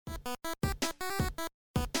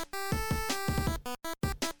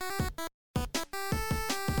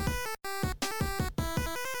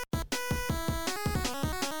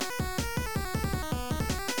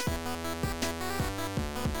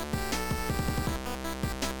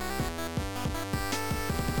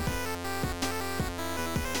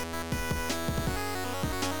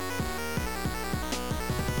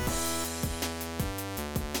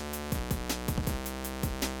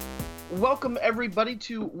Welcome everybody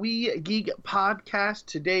to We Geek Podcast.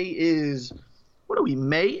 Today is, what are we,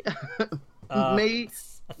 May? May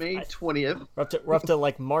 20th. We're up to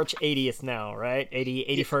like March 80th now, right?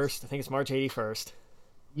 81st. I think it's March 81st.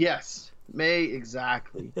 Yes, May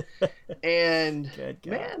exactly. And Good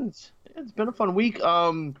God. man, it's been a fun week.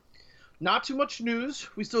 Not too much news.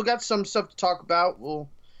 We still got some stuff to talk about. We'll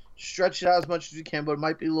stretch it out as much as we can, but it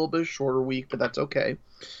might be a little bit shorter week, but that's okay.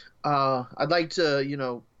 I'd like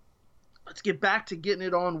to, let's get back to getting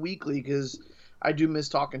it on weekly because I do miss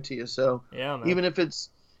talking to you. So Yeah, man. even if it's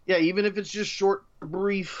just short,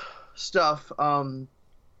 brief stuff, I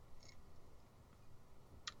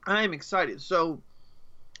am excited. So,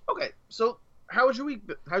 okay. So how's your week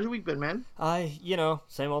been, man?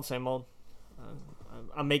 Same old.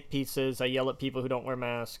 I make pizzas. I yell at people who don't wear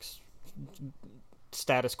masks.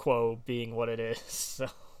 Status quo being what it is. So.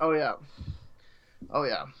 Oh yeah.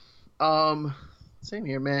 Same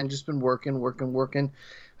here, man. Just been working.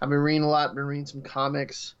 I've been reading a lot. Been reading some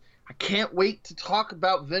comics. I can't wait to talk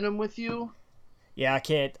about Venom with you. Yeah, I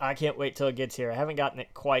can't wait till it gets here. I haven't gotten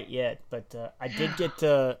it quite yet, but I did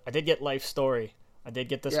get Life Story. I did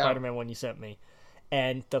get the Spider-Man one you sent me,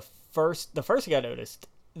 and the first thing I noticed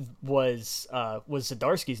was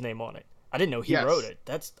Zdarsky's name on it. I didn't know he wrote it.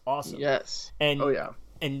 That's awesome. Yes. And oh yeah.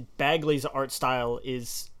 And Bagley's art style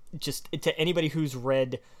is just, to anybody who's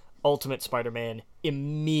read Ultimate Spider-Man,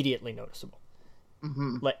 immediately noticeable.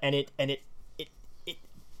 Mm-hmm.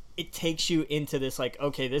 It takes you into this, like,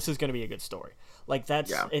 okay, this is going to be a good story. Like,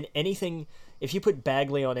 that's in anything. If you put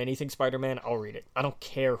Bagley on anything Spider-Man, I'll read it. I don't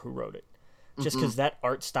care who wrote it, just because that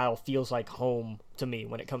art style feels like home to me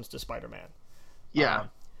when it comes to Spider-Man. Yeah.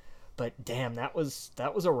 But damn, that was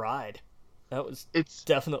a ride. It's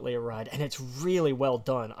definitely a ride, and it's really well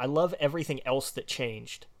done. I love everything else that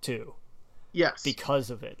changed too. Yes. Because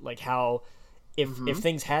of it, like how if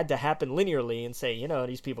things had to happen linearly and say,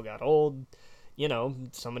 these people got old,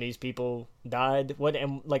 some of these people died. What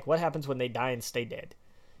happens when they die and stay dead?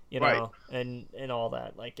 Right. and all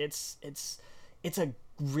that. Like it's a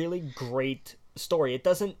really great story. It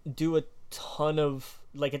doesn't do a ton of,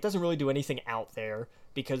 like, it doesn't really do anything out there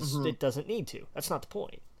because it doesn't need to. That's not the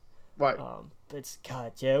point. Right.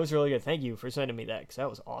 It was really good. Thank you for sending me that, because that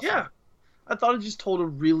was awesome. Yeah. I thought it just told a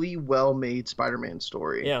really well-made Spider-Man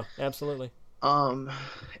story. Yeah, absolutely. And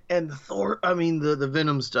the Thor, the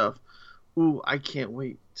Venom stuff. Ooh, I can't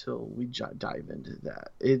wait till we dive into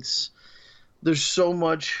that. There's so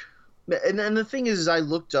much, and the thing is I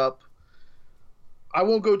looked up. I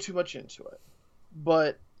won't go too much into it,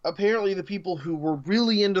 but apparently the people who were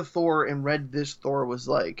really into Thor and read this Thor was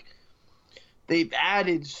like, they've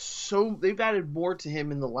added more to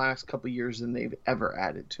him in the last couple of years than they've ever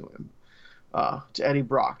added to him. To Eddie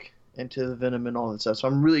Brock and to the Venom and all that stuff. So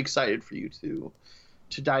I'm really excited for you to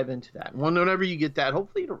dive into that. Whenever you get that,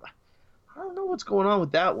 hopefully, I don't know what's going on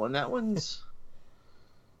with that one. That one's,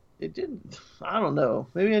 it didn't, I don't know.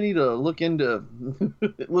 Maybe I need to look into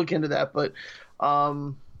that. But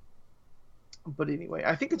anyway,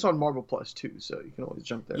 I think it's on Marvel Plus too, so you can always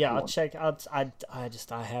jump there. Yeah, I'll check. I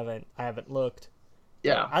haven't looked.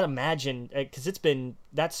 Yeah, I'd imagine, because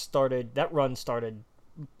that run started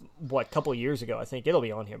a couple of years ago. I think it'll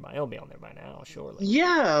be on there by now, surely.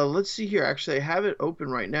 Yeah, let's see here. Actually, I have it open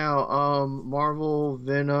right now. Marvel,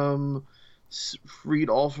 Venom, read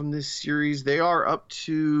all from this series. They are up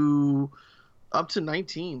to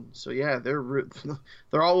 19. So yeah, they're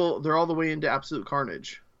all the way into Absolute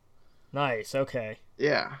Carnage. Nice. Okay.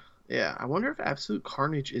 Yeah. I wonder if Absolute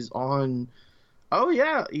Carnage is on. Oh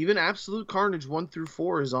yeah, even Absolute Carnage 1 through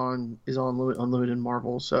 4 is on Unlimited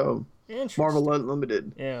Marvel. So Marvel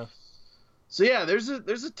Unlimited. Yeah. So yeah, there's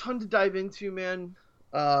a ton to dive into, man.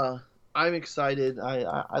 I'm excited.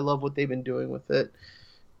 I love what they've been doing with it.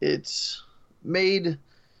 It's made.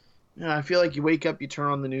 I feel like you wake up, you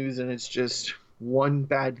turn on the news, and it's just one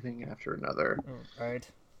bad thing after another. Oh, right.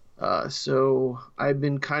 So I've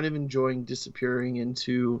been kind of enjoying disappearing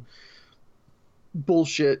into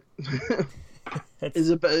bullshit. Is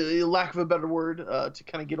a lack of a better word, to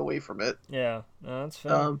kind of get away from it. Yeah, no, that's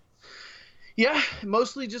fair. Yeah,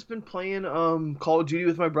 mostly just been playing Call of Duty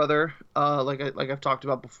with my brother. Like I've talked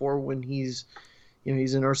about before, when he's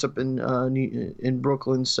he's a nurse up in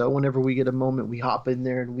Brooklyn. So whenever we get a moment, we hop in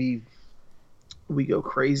there and we go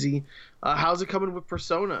crazy. How's it coming with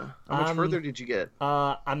Persona? How much further did you get?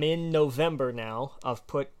 I'm in November now. I've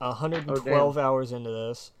put 112 hours into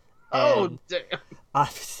this. Oh damn!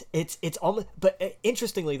 It's almost, but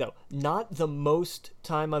interestingly though, not the most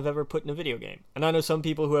time I've ever put in a video game. And I know some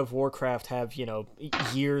people who have Warcraft have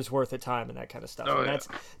years worth of time and that kind of stuff. Oh, and that's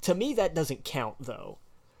to me that doesn't count though.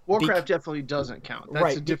 Warcraft definitely doesn't count. That's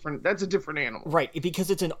right. That's a different animal. Right, because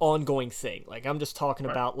it's an ongoing thing. Like I'm just talking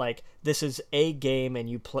about like this is a game and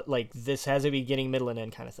you play like this has a beginning, middle, and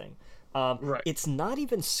end kind of thing. Right. It's not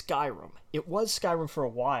even Skyrim. It was Skyrim for a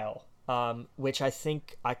while. Which I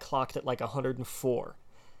think I clocked at like 104.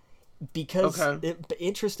 Because,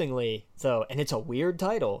 interestingly, though, and it's a weird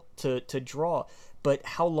title to draw, but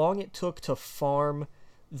how long it took to farm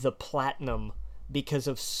the platinum because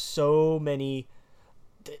of so many...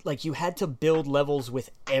 Like, you had to build levels with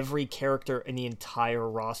every character in the entire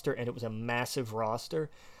roster, and it was a massive roster.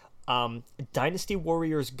 Dynasty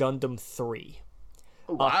Warriors Gundam 3.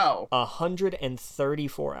 Wow.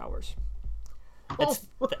 134 hours.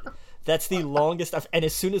 That's the longest and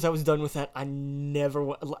as soon as I was done with that,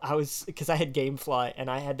 because I had GameFly and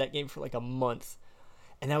I had that game for like a month,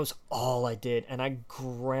 and that was all I did, and I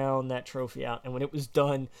ground that trophy out, and when it was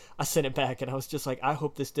done, I sent it back, and I was just like, I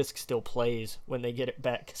hope this disc still plays when they get it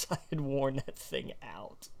back, because I had worn that thing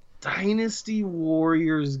out. Dynasty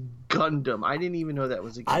Warriors Gundam. I didn't even know that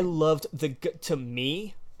was a game. I loved to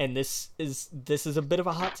me, and this is a bit of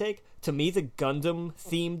a hot take, to me the Gundam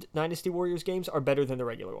themed Dynasty Warriors games are better than the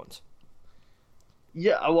regular ones.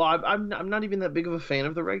 Yeah, well, I'm not even that big of a fan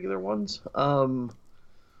of the regular ones.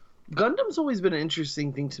 Gundam's always been an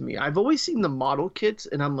interesting thing to me. I've always seen the model kits,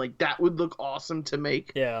 and I'm like, that would look awesome to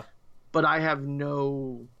make. Yeah. But I have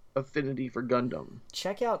no affinity for Gundam.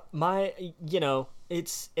 Check out my,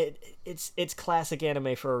 it's classic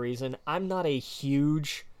anime for a reason. I'm not a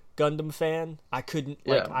huge Gundam fan. I couldn't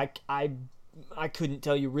I couldn't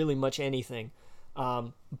tell you really much anything.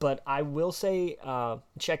 But I will say,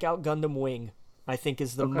 check out Gundam Wing. I think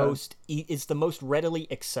is the most readily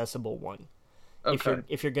accessible one. Okay.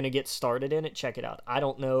 If you're gonna get started in it, check it out. I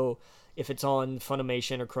don't know if it's on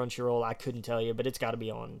Funimation or Crunchyroll. I couldn't tell you, but it's got to be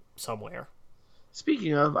on somewhere.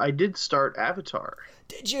 Speaking of, I did start Avatar.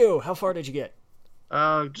 Did you? How far did you get?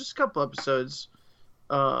 Just a couple episodes.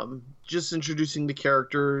 Just introducing the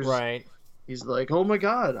characters. Right. He's like, oh my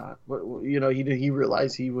god, he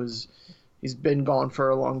realized he's been gone for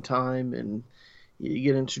a long time, and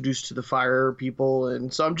you get introduced to the fire people,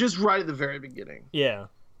 and so I'm just right at the very beginning. Yeah.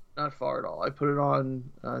 Not far at all. I put it on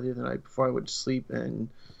the other night before I went to sleep, and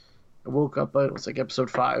I woke up, but it was like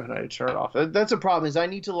episode 5, and I had to turn it off. That's a problem, is I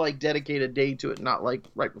need to like dedicate a day to it, not like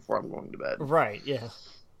right before I'm going to bed. Right, yeah.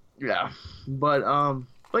 Yeah. But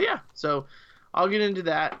yeah, so I'll get into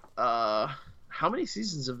that. How many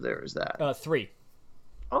seasons of there is that? 3.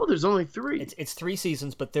 Oh, there's only 3. It's 3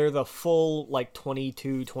 seasons, but they're the full, like,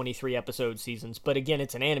 22, 23 episode seasons. But again,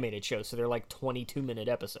 it's an animated show, so they're like 22-minute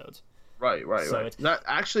episodes. Right.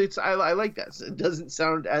 I like that. It doesn't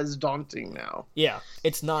sound as daunting now. Yeah,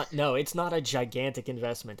 it's not a gigantic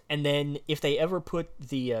investment. And then if they ever put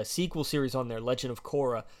the sequel series on there, Legend of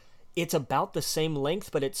Korra, it's about the same length,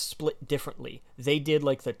 but it's split differently. They did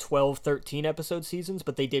like the 12, 13 episode seasons,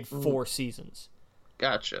 but they did 4 seasons.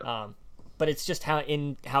 Gotcha. But it's just how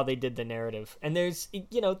they did the narrative. And there's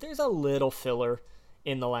a little filler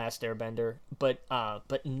in The Last Airbender, but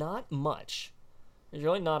not much. There's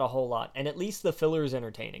really not a whole lot, and at least the filler is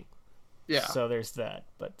entertaining. Yeah. So there's that.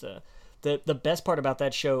 But the best part about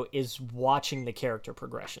that show is watching the character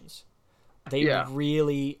progressions. They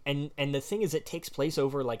really and the thing is, it takes place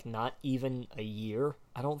over like not even a year,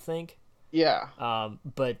 I don't think. Yeah.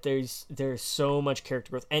 But there's so much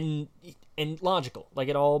character growth and logical. Like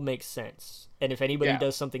it all makes sense. And if anybody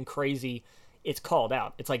does something crazy, it's called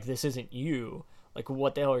out. It's like, this isn't you. Like,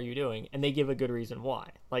 what the hell are you doing? And they give a good reason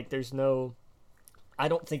why. Like, there's no. I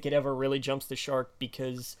don't think it ever really jumps the shark,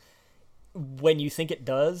 because when you think it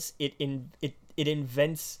does, it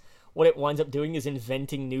invents. What it winds up doing is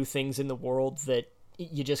inventing new things in the world that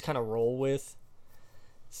you just kind of roll with.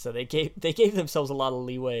 So they gave themselves a lot of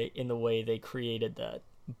leeway in the way they created that,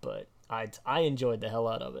 but I enjoyed the hell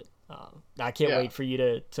out of it. I can't wait for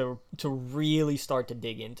you to really start to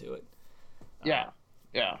dig into it. Yeah.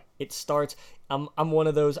 It starts. I'm one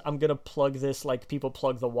of those. I'm gonna plug this like people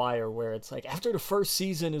plug The Wire, where it's like after the first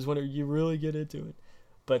season is when you really get into it.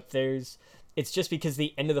 But it's just because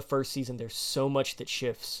the end of the first season, there's so much that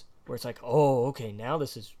shifts. Where it's like, oh, okay, now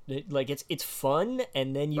this is like it's fun,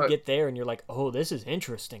 and then you get there and you're like, oh, this is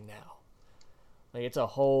interesting now. Like it's a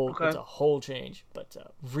whole change, but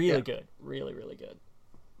really Yeah. good, really really good.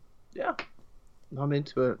 Yeah, I'm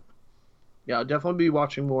into it. Yeah, I'll definitely be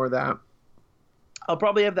watching more of that. I'll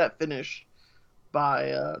probably have that finished by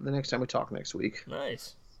the next time we talk next week.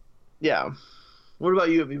 Nice. Yeah. What about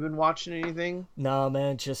you? Have you been watching anything? Nah,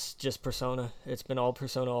 man, just Persona. It's been all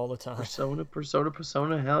Persona all the time.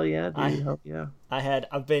 Persona. Hell yeah, dude. Hell yeah.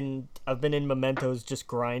 I've been in Mementos just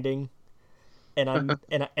grinding, and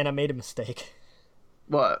I made a mistake.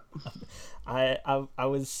 What? I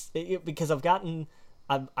was because I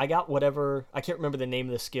got whatever, I can't remember the name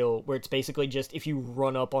of the skill, where it's basically just if you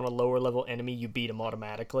run up on a lower level enemy, you beat him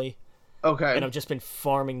automatically. Okay. And I've just been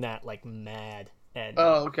farming that like mad. And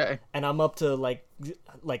okay. And I'm up to like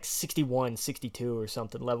 61, 62 or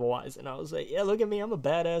something level wise, and I was like, yeah, look at me, I'm a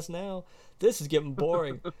badass now. This is getting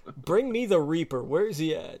boring. Bring me the Reaper. Where's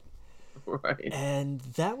he at? Right. And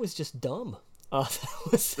that was just dumb.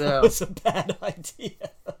 That was a bad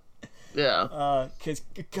idea. Yeah. Because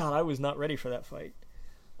God, I was not ready for that fight.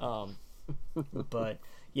 But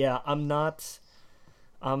yeah, I'm not.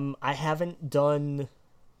 I haven't done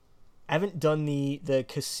the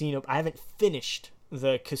casino. I haven't finished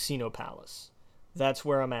the Casino Palace. That's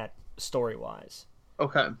where I'm at story wise.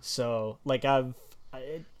 Okay. So like I've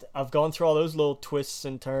gone through all those little twists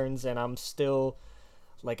and turns, and I'm still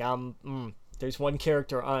like there's one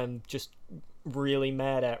character I'm just really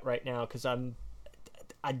mad at right now because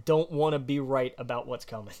I don't want to be right about what's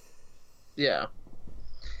coming. Yeah.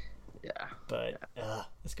 Yeah. But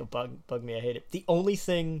it's gonna bug me. I hate it. The only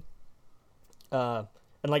thing, and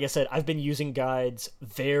like I said, I've been using guides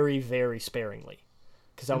very, very sparingly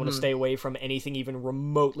because I want to stay away from anything even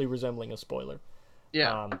remotely resembling a spoiler.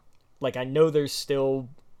 Yeah. Like I know there's still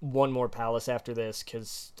one more palace after this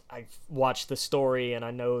because I've watched the story and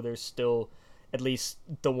I know there's still at least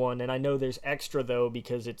the one, and I know there's extra though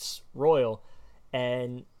because it's royal,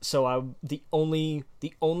 and so the only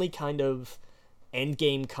kind of end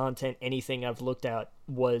game content anything I've looked at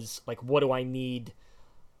was like, what do I need?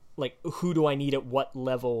 Like, who do I need at what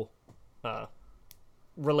level,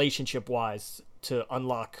 relationship wise, to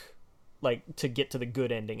unlock, like, to get to the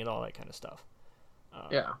good ending and all that kind of stuff.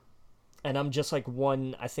 Yeah. And I'm just like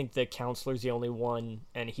one. I think the counselor's the only one,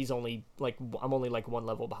 and he's only like I'm only like one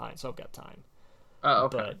level behind, so I've got time. Oh,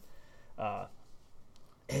 okay. But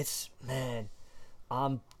it's man,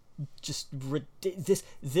 I'm just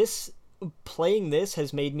this playing this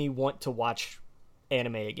has made me want to watch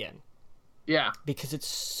anime again. Yeah. Because it's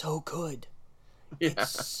so good. Yeah.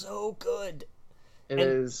 It's so good. It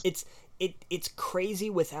is. It's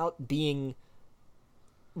crazy without being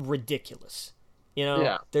ridiculous. You know,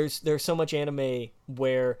 Yeah. there's so much anime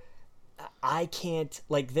where I can't,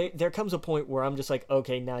 like, there comes a point where I'm just like,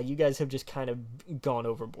 okay, now you guys have just kind of gone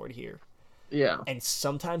overboard here. Yeah. And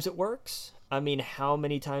sometimes it works. I mean, how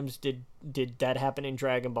many times did that happen in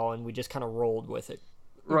Dragon Ball and we just kind of rolled with it?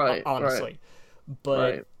 Right. Honestly. Right.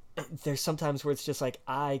 But there's sometimes where it's just like,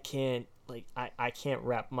 I can't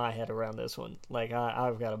wrap my head around this one. Like,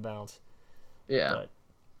 I've got to bounce. Yeah. But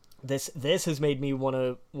this has made me want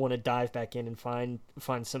to dive back in and find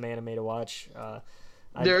some anime to watch.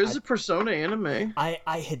 There is a Persona anime.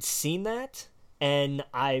 I had seen that, and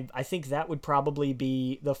I think that would probably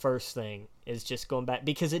be the first thing, is just going back,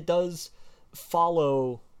 because it does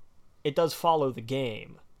follow the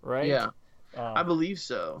game, right? Yeah. I believe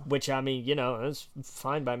so. Which, I mean, you know, it's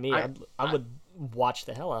fine by me. I would watch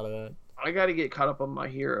the hell out of that. I got to get caught up on My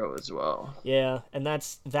Hero as well. Yeah, and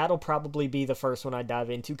that'll probably be the first one I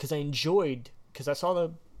dive into, because I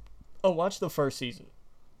watched the first season.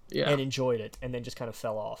 Yeah. And enjoyed it, and then just kind of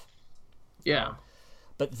fell off. Yeah.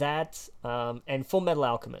 But that, and Full Metal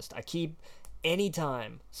Alchemist,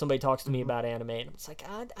 anytime somebody talks to me about anime, and it's like,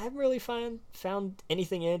 I haven't really found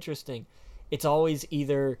anything interesting. It's always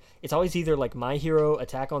either like My Hero,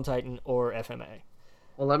 Attack on Titan, or FMA.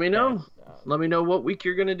 Well, let me know. Let me know what week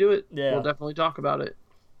you're gonna do it. Yeah. We'll definitely talk about it.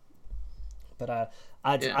 But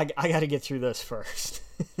I got to get through this first.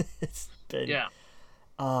 It's been, yeah.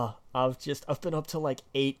 I've been up till like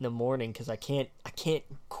 8 a.m. because I can't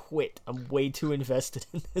quit. I'm way too invested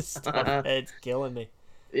in this stuff. It's killing me.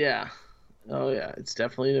 Yeah. Oh yeah, it's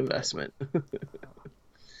definitely an investment.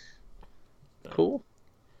 Cool.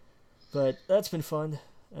 But that's been fun.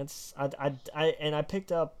 I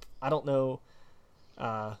picked up, I don't know,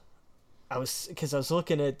 I was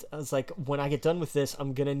looking at, I was like, when I get done with this,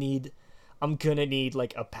 I'm gonna need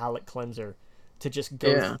like a palate cleanser to just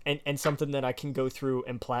go and something that I can go through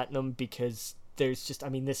and platinum, because there's just, I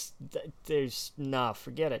mean,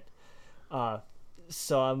 forget it.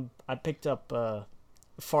 So I picked up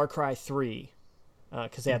Far Cry 3,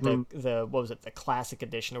 because they had the what was it, the classic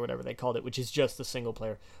edition or whatever they called it, which is just the single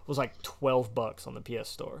player. It was like $12 on the PS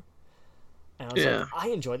Store, and I was like, I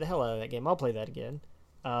enjoyed the hell out of that game. I'll play that again.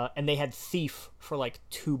 And they had Thief for like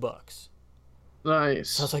 $2. Nice.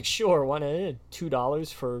 So I was like, sure, why not?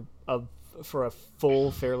 $2 for a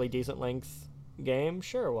full, fairly decent length game?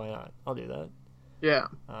 Sure, why not? I'll do that. Yeah.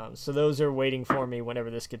 So those are waiting for me whenever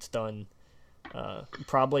this gets done.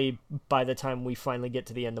 Probably by the time we finally get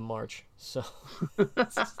to the end of March. So for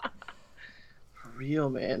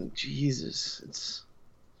real, man. Jesus,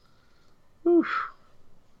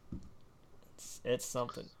 it's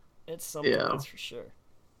something. It's something, yeah. That's for sure.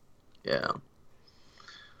 Yeah.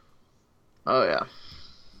 Oh yeah.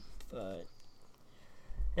 But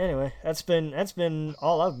anyway, that's been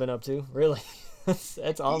all I've been up to, really.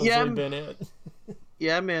 that's honestly been it.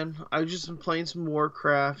 Yeah, man. I've just been playing some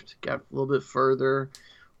Warcraft, got a little bit further,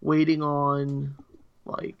 waiting for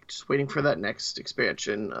that next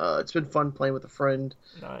expansion. It's been fun playing with a friend.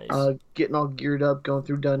 Nice. Getting all geared up, going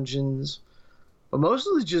through dungeons. But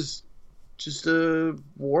mostly just Warzone.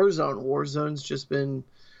 Warzone's just been...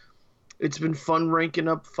 It's been fun ranking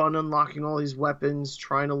up, fun unlocking all these weapons,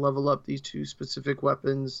 trying to level up these 2 specific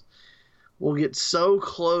weapons. We'll get so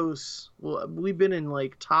close. We've been in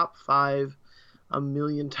like top 5 a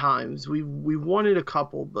million times. We wanted a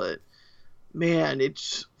couple, but man,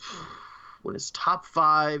 it's when it's top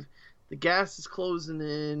 5, the gas is closing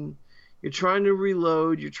in. You're trying to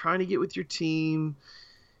reload. You're trying to get with your team.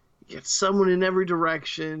 You get someone in every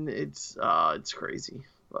direction. It's crazy,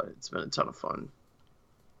 but it's been a ton of fun.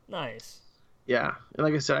 Nice. Yeah, and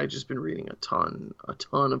like I said, I've just been reading a ton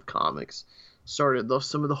of comics. Started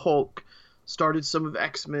some of the Hulk, started some of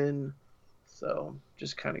X-Men, so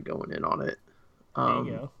just kind of going in on it. There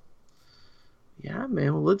you go. Yeah,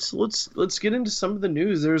 man. Well, let's get into some of the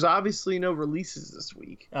news. There's obviously no releases this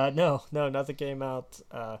week. No, nothing came out.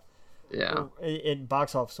 Yeah. In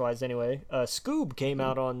box office wise, anyway. Scoob came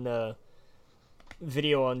out on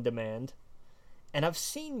video on demand, and I've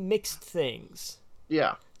seen mixed things.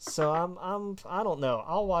 Yeah. So I don't know.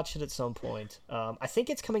 I'll watch it at some point. I think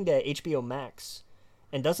it's coming to HBO Max,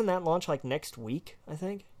 and doesn't that launch like next week? I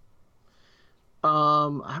think.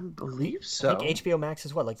 I believe so. I think HBO Max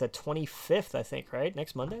is what, like the 25th? I think, right?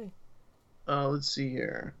 Next Monday. Let's see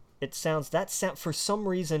here. It sounds for some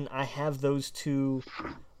reason I have those two,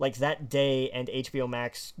 like that day and HBO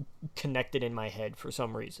Max connected in my head for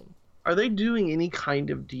some reason. Are they doing any kind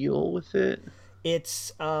of deal with it?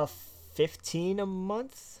 It's $15 a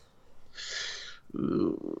month.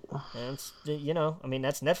 Ooh. And it's, I mean,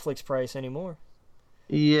 that's Netflix price anymore.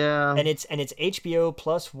 Yeah. And it's HBO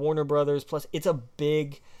plus Warner Brothers plus it's a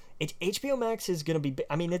big. HBO Max is gonna be.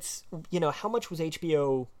 I mean, it's how much was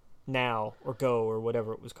HBO Now or Go or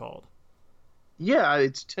whatever it was called? Yeah,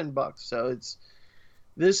 it's $10. So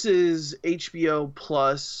this is HBO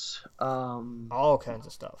plus. All kinds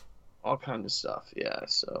of stuff. All kinds of stuff. Yeah.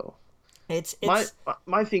 So. It's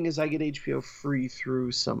my thing is I get HBO free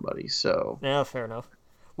through somebody, so yeah, fair enough.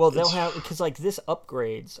 Well, they'll have because like this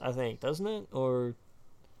upgrades, I think, doesn't it? Or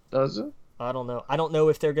does it? I don't know. I don't know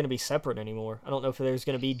if they're going to be separate anymore. I don't know if there's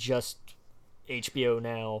going to be just HBO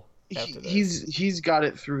Now. After he's got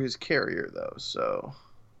it through his carrier though, so.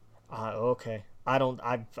 Okay. I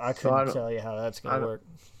couldn't tell you how that's going to work.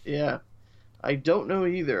 Yeah. I don't know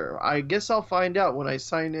either. I guess I'll find out when I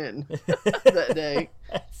sign in that day.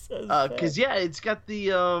 Because it's got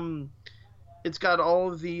the it's got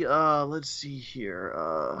all of the let's see here.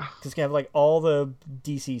 It's gonna have like all the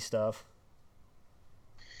DC stuff.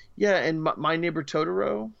 Yeah, and My Neighbor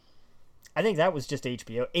Totoro. I think that was just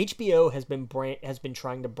HBO. HBO has been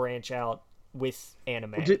trying to branch out with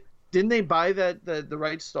anime. Didn't they buy the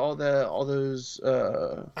rights to all those?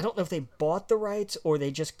 I don't know if they bought the rights or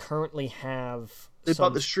they just currently have. They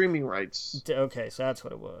bought the streaming rights. Okay, so that's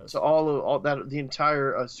what it was. So all that the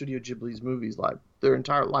entire Studio Ghibli's movies their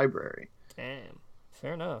entire library. Damn,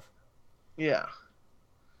 fair enough. Yeah,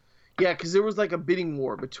 because there was like a bidding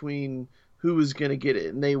war between who was gonna get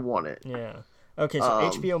it, and they won it. Yeah. Okay, so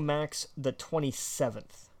HBO Max the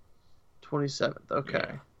 27th. 27th.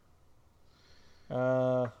 Okay.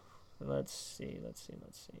 Yeah. Let's see.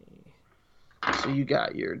 So you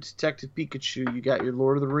got your Detective Pikachu, you got your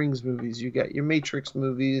Lord of the Rings movies, you got your Matrix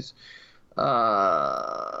movies,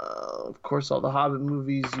 of course all the Hobbit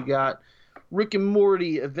movies, you got Rick and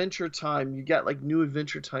Morty, Adventure Time, you got like new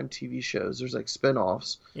Adventure Time TV shows, there's like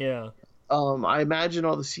spinoffs. Yeah. I imagine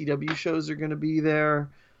all the CW shows are going to be there.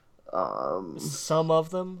 Some of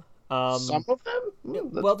them. Some of them?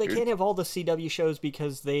 Well, they can't have all the CW shows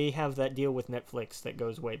because they have that deal with Netflix that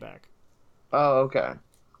goes way back. Oh, okay.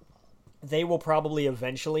 they will probably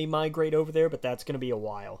eventually migrate over there, but that's going to be a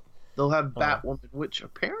while. They'll have Batwoman, which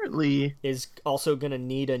apparently is also going to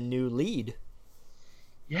need a new lead.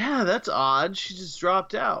 Yeah, that's odd. She just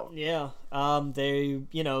dropped out. Yeah. The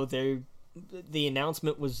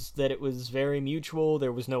announcement was that it was very mutual.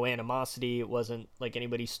 There was no animosity. It wasn't like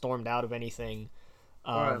anybody stormed out of anything.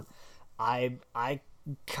 Right. I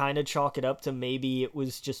kind of chalk it up to maybe it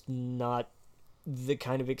was just not the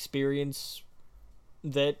kind of experience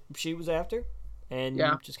that she was after, and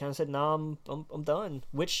just kind of said, "Nah, I'm done."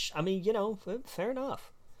 Which, I mean, fair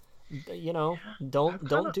enough.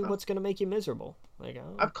 Don't do what's gonna make you miserable. Like,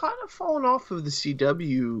 I've kind of fallen off of the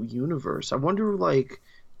CW universe. I wonder, like,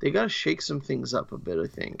 they got to shake some things up a bit. I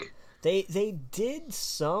think they did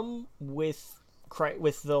some with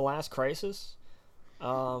the last Crisis.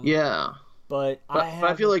 Yeah. But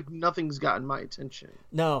I feel like nothing's gotten my attention.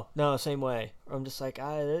 No, same way. I'm just like,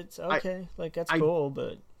 it's okay. That's cool,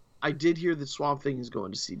 but I did hear that Swamp Thing is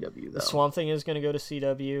going to CW, though. The Swamp Thing is going to go to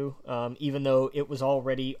CW, even though it was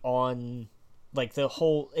already on, like, the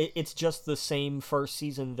whole... It's just the same first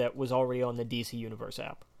season that was already on the DC Universe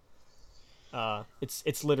app.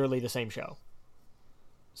 It's literally the same show.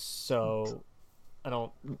 So, I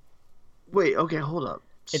don't... Wait, okay, hold up.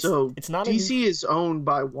 It's not DC is owned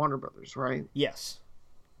by Warner Brothers, right? Yes.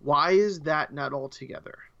 Why is that not all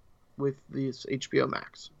together with this HBO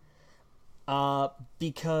Max?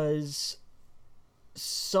 Because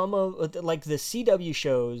some of, like, the CW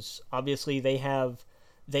shows, obviously they had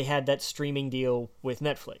that streaming deal with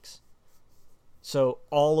Netflix. So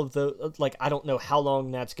all of the, like, I don't know how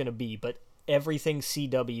long that's going to be, but everything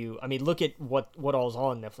CW, I mean, look at what all's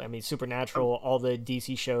on Netflix. I mean, Supernatural, all the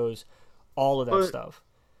DC shows, all of that stuff.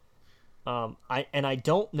 I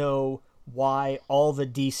don't know why all the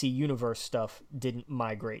DC Universe stuff didn't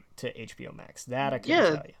migrate to HBO Max. That I can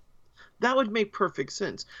tell you. That would make perfect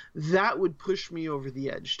sense. That would push me over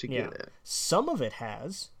the edge to get it. Some of it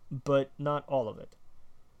has, but not all of it.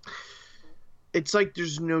 It's like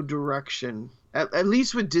there's no direction. At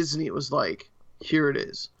least with Disney, it was like, here it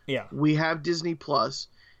is. Yeah. We have Disney Plus,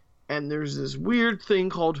 and there's this weird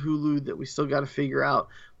thing called Hulu that we still got to figure out.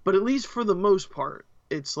 But at least for the most part,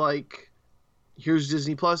 it's like, here's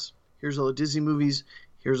Disney Plus, here's all the Disney movies,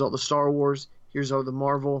 here's all the Star Wars, here's all the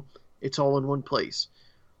Marvel. It's all in one place.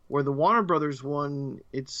 Where the Warner Brothers one,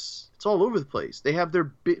 it's all over the place. They have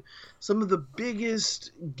their some of the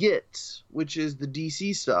biggest gets, which is the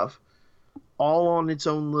DC stuff, all on its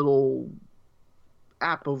own little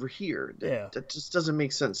app over here. That just doesn't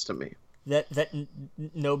make sense to me. That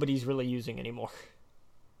nobody's really using anymore.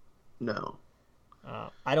 No.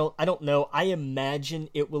 I don't know. I imagine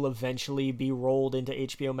it will eventually be rolled into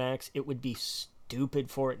HBO Max. It would be stupid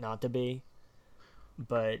for it not to be.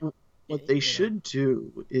 But what they should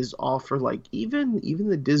do is offer, like, even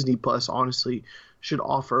the Disney Plus, honestly, should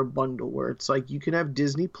offer a bundle where it's like you can have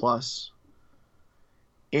Disney Plus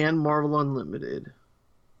and Marvel Unlimited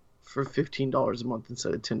for $15 a month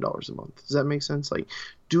instead of $10 a month. Does that make sense? Like,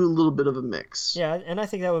 do a little bit of a mix. Yeah, and I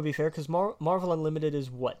think that would be fair because Marvel Unlimited is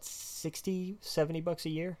what, $60-$70 a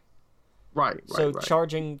year? Right. So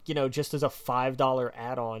charging, just as a $5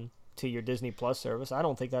 add-on to your Disney Plus service, I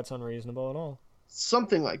don't think that's unreasonable at all.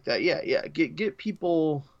 Something like that. Yeah. Get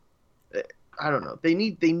people. I don't know. They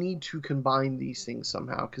need to combine these things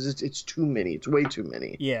somehow because it's too many. It's way too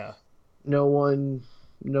many. Yeah. No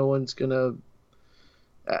one's gonna.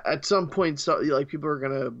 At some point, like, people are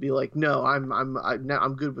gonna be like, no, I'm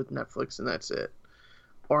good with Netflix and that's it,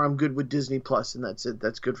 or I'm good with Disney Plus and that's it.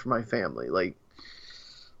 That's good for my family. Like,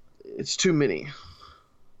 it's too many.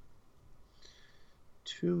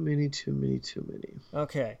 Too many.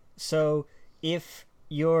 Okay, so if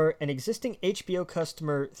you're an existing HBO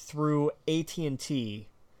customer through AT&T,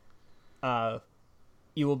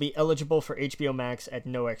 you will be eligible for HBO Max at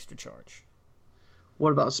no extra charge.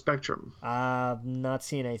 What about Spectrum? Not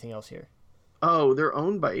seeing anything else here. Oh, they're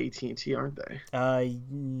owned by AT&T, aren't they?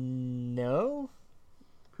 No.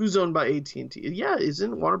 Who's owned by AT&T? Yeah,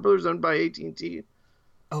 isn't Warner Brothers owned by AT&T?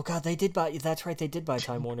 Oh God, they did buy. That's right, they did buy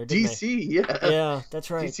Time Warner, didn't DC, they? Yeah, that's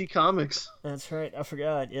right. DC Comics. That's right. I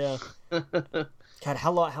forgot. Yeah. God,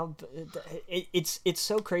 how long? It's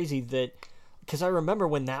so crazy that, because I remember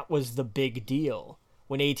when that was the big deal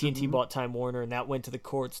when AT&T bought Time Warner and that went to the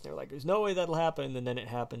courts. And they're like, "There's no way that'll happen," and then it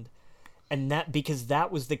happened. And because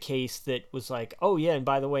that was the case that was like, oh yeah, and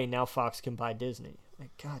by the way, now Fox can buy Disney.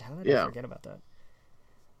 Like, God, how did I forget about that?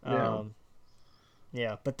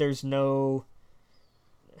 Yeah, but there's no.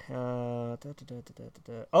 Oh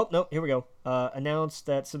no! Here we go. Announced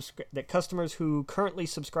that that customers who currently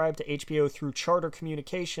subscribe to HBO through Charter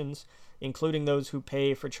Communications including those who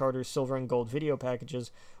pay for Charter's Silver and Gold video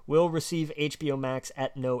packages, will receive HBO Max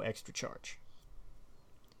at no extra charge.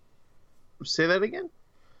 Say that again?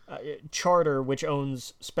 Charter, which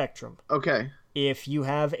owns Spectrum. Okay. If you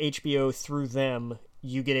have HBO through them,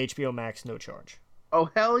 you get HBO Max no charge. Oh,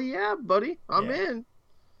 hell yeah, buddy. I'm in.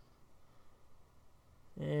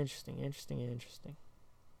 Interesting.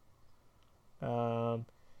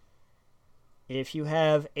 If you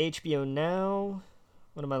have HBO Now,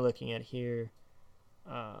 what am I looking at here?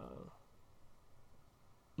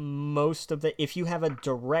 If you have a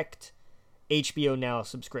direct HBO Now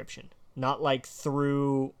subscription, not like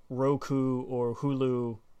through Roku or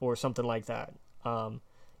Hulu or something like that.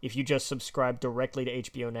 If you just subscribe directly to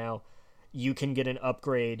HBO Now, you can get an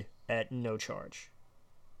upgrade at no charge.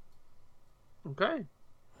 Okay.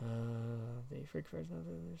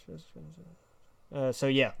 So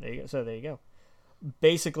yeah, there you go. So there you go.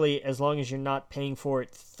 Basically, as long as you're not paying for it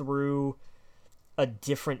through a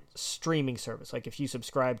different streaming service, like if you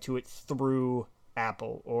subscribe to it through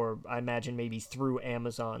Apple or I imagine maybe through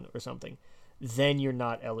Amazon or something, then you're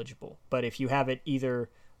not eligible. But if you have it either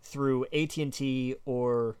through AT&T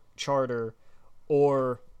or Charter,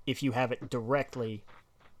 or if you have it directly,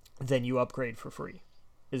 then you upgrade for free,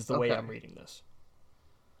 is the way I'm reading this.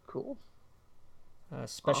 Cool.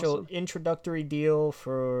 Special introductory deal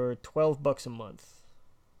for $12 a month.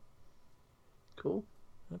 Cool.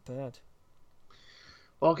 Not bad.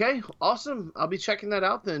 Okay, awesome. I'll be checking that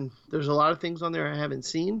out then. There's a lot of things on there I haven't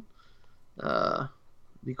seen.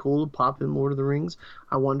 Be cool to pop in Lord of the Rings.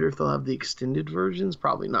 I wonder if they'll have the extended versions.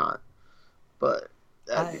 Probably not. But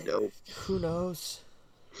that'd be dope. Who knows?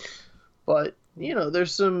 But, you know,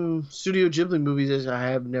 there's some Studio Ghibli movies that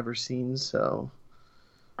I have never seen, so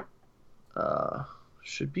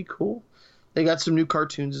should be cool. They got some new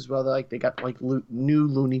cartoons as well. They got like new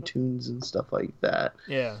Looney Tunes and stuff like that.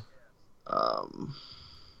 Yeah.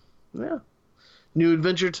 Yeah. New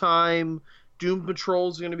Adventure Time. Doom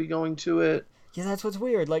Patrol's going to be going to it. Yeah, that's what's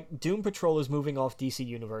weird. Like, Doom Patrol is moving off DC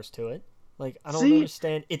Universe to it. Like, I don't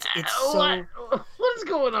understand. It's so... What is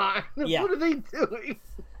going on? Yeah. What are they doing?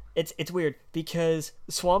 It's weird because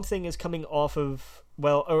Swamp Thing is coming off of,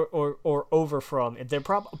 well, or over from. They're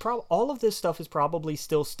all of this stuff is probably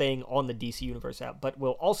still staying on the DC Universe app, but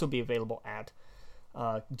will also be available at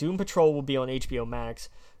Doom Patrol will be on HBO Max.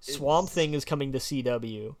 Swamp Thing is coming to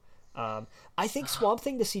CW. I think Swamp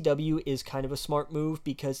Thing to CW is kind of a smart move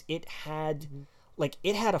because it had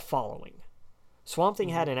a following. Swamp Thing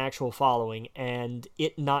had an actual following, and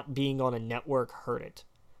it not being on a network hurt it,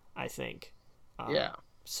 I think. Yeah.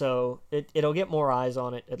 So it'll get more eyes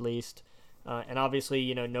on it, at least. And obviously,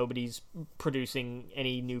 you know, nobody's producing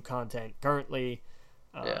any new content currently.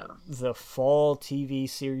 The fall TV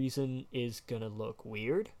season is going to look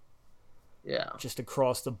weird. Yeah. Just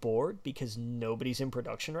across the board because nobody's in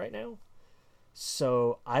production right now.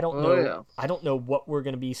 So I don't know. Yeah. I don't know what we're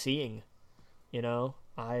going to be seeing. You know,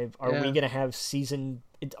 we going to have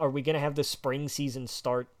Are we going to have the spring season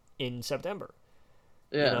start in September?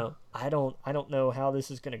 Yeah. You know, I don't know how this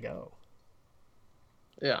is going to go.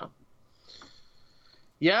 Yeah.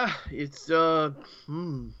 Yeah. It's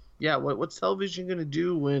yeah. What's television going to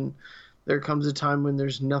do when there comes a time when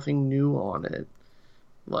there's nothing new on it?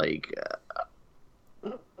 Like,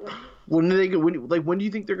 when do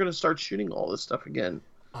you think they're going to start shooting all this stuff again?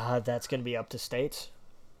 That's going to be up to states.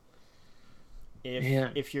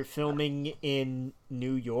 If you're filming in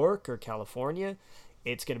New York or California,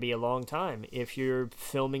 it's going to be a long time. If you're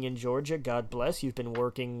filming in Georgia, God bless, you've been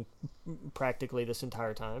working practically this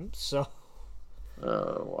entire time. So.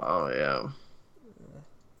 Oh wow! Yeah.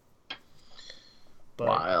 But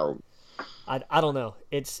wild. I don't know.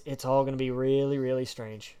 It's all going to be really, really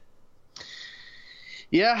strange.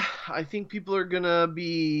 Yeah, I think people are going to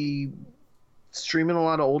be streaming a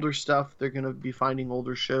lot of older stuff. They're going to be finding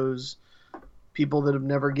older shows. People that have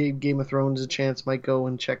never gave Game of Thrones a chance might go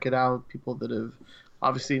and check it out. People that have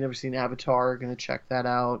obviously never seen Avatar are going to check that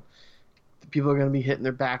out. People are going to be hitting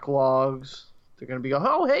their backlogs. They're going to be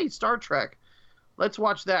oh, hey, Star Trek. Let's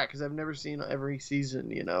watch that because I've never seen every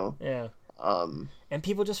season, you know? Yeah. And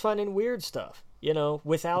people just finding weird stuff. You know,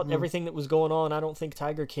 without everything that was going on, I don't think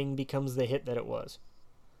Tiger King becomes the hit that it was.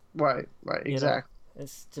 Right, exactly. You know,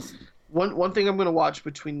 it's just one thing I'm going to watch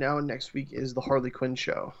between now and next week is the Harley Quinn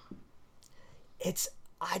show.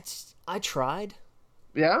 I tried.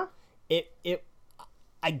 Yeah?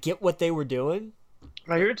 I get what they were doing.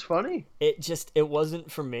 I hear it's funny. It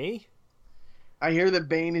wasn't for me. I hear that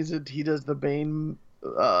Bane he does the Bane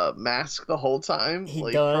mask the whole time.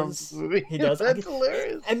 He does. From the movie. He does. That's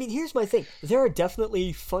hilarious. I mean, here's my thing. There are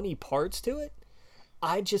definitely funny parts to it,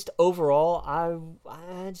 I just overall,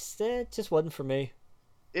 it just wasn't for me.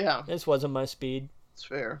 Yeah, This wasn't my speed. it's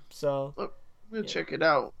fair. So, Look, I'm gonna check it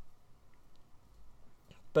out.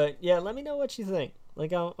 but yeah, let me know what you think.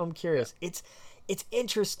 Like, I'm curious. It's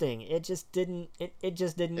interesting. It just didn't. It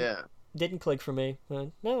just didn't. Yeah. Didn't click for me. But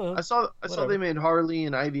no, I saw whatever. they made Harley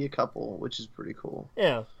and Ivy a couple, which is pretty cool.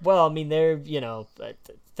 Yeah. Well, I mean, they're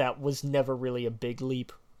that was never really a big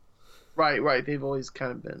leap. Right. They've always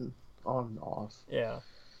kind of been on and off. Yeah.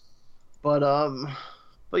 But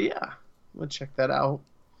yeah, I'm gonna check that out.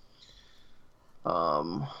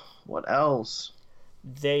 What else?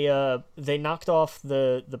 They knocked off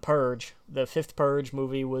the Purge. The fifth Purge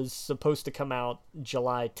movie was supposed to come out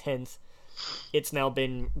July 10th. It's now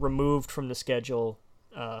been removed from the schedule.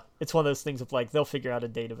 It's one of those things of like they'll figure out a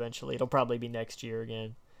date eventually. It'll probably be next year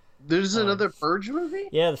again. There's another Purge movie?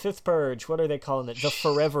 Yeah, the fifth Purge. What are they calling it? The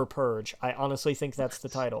Forever Purge. I honestly think that's the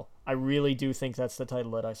title. I really do think that's the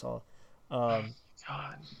title that I saw. God.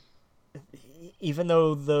 Even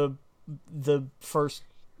though the first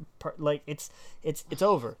part, like it's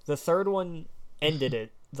over. The third one ended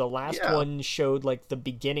it. The last one showed like the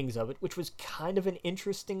beginnings of it, which was kind of an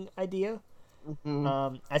interesting idea.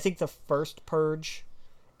 Mm-hmm. I think the first Purge,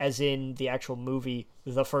 as in the actual movie,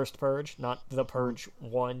 The First Purge, not The Purge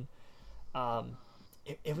 1,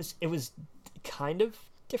 it was kind of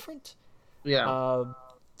different. Yeah.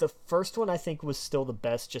 The first one I think was still the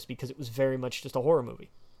best just because it was very much just a horror movie.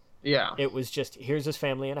 Yeah. It was just, here's this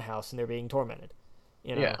family in a house and they're being tormented.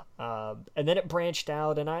 You know? Yeah. And then it branched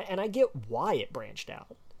out, and I get why it branched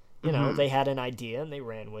out. You know, they had an idea and they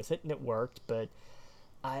ran with it and it worked, but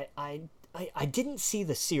I didn't see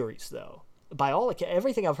the series though. By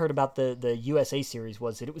everything I've heard about the USA series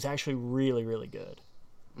was that it was actually really, really good.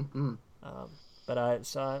 Mm-hmm. But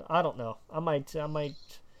I don't know. I might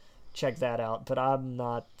check that out, but I'm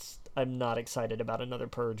not excited about another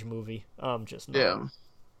Purge movie. Just not.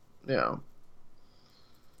 Yeah.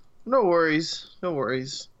 No worries.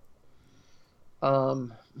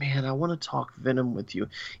 Man, I want to talk Venom with you.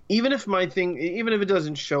 Even if it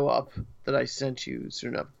doesn't show up that I sent you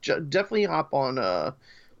soon enough, definitely hop on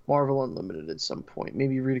Marvel Unlimited at some point.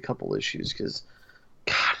 Maybe read a couple issues, because,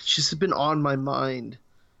 God, it's just been on my mind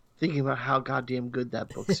thinking about how goddamn good that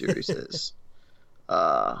book series is.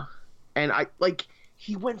 And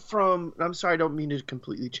he went from, I'm sorry, I don't mean to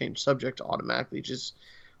completely change subject automatically, just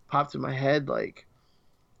popped in my head, like,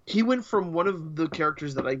 he went from one of the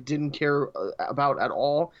characters that I didn't care about at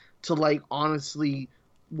all to, like, honestly,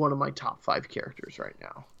 one of my top 5 characters right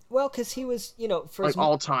now. Well, because he was, for like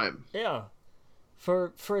all time. Yeah.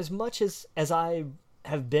 For as much as I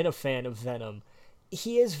have been a fan of Venom,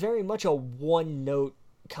 he is very much a one-note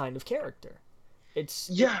kind of character. And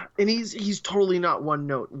he's totally not one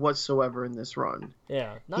note whatsoever in this run.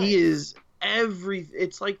 Yeah, nice. He is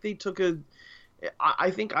it's like they took I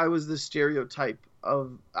think I was the stereotype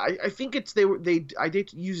of, I think it's they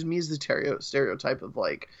used me as the stereotype of,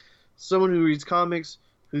 like, someone who reads comics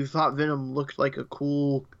who thought Venom looked like a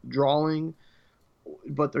cool drawing,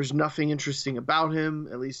 but there's nothing interesting about him,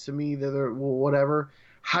 at least to me. Whatever.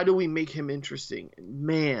 How do we make him interesting? And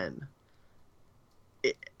man,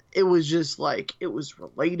 it was just like, it was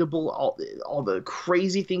relatable. All the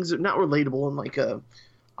crazy things, not relatable in like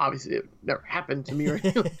obviously it never happened to me or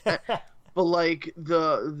anything like that. But like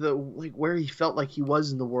the like where he felt like he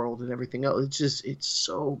was in the world and everything else, it's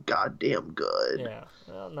so goddamn good. Yeah,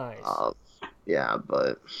 well, nice. Yeah,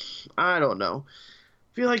 but I don't know.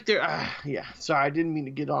 I feel like they're sorry, I didn't mean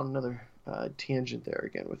to get on another tangent there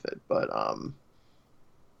again with it, but I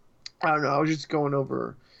don't know. I was just going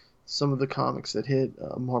over some of the comics that hit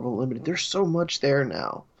Marvel Unlimited. There's so much there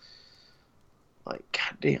now. Like,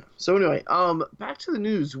 goddamn. So anyway, back to the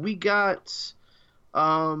news. We got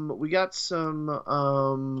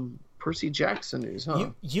some Percy Jackson news,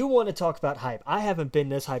 huh? You want to talk about hype? I haven't been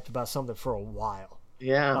this hyped about something for a while.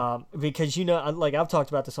 Yeah. Because like I've talked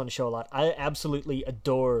about this on the show a lot. I absolutely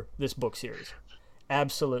adore this book series,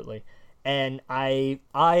 absolutely, and I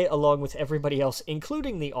along with everybody else,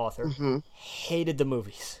 including the author, hated the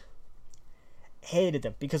movies. Hated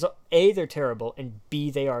them because A, they're terrible, and B,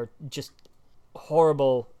 they are just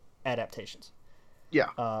horrible adaptations.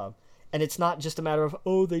 Yeah. And it's not just a matter of,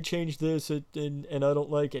 they changed this and I don't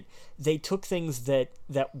like it. They took things that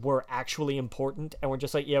were actually important and were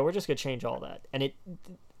just like, yeah, we're just going to change all that. And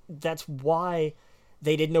that's why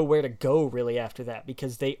they didn't know where to go really after that,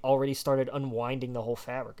 because they already started unwinding the whole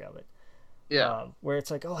fabric of it. Yeah. Where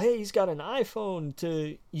it's like, hey, he's got an iPhone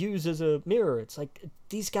to use as a mirror. It's like,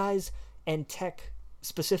 these guys and tech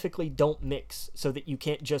specifically don't mix so that you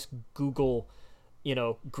can't just Google,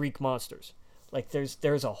 Greek monsters. Like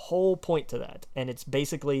there's a whole point to that, and it's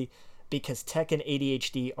basically because tech and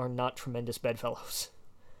ADHD are not tremendous bedfellows.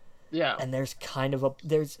 Yeah. And there's kind of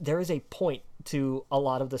there is a point to a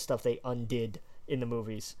lot of the stuff they undid in the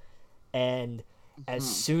movies. And as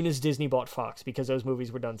soon as Disney bought Fox, because those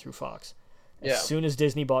movies were done through Fox, as soon as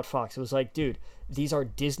Disney bought Fox, it was like, dude, these are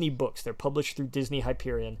Disney books. They're published through Disney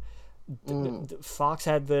Hyperion. Fox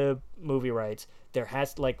had the movie rights. There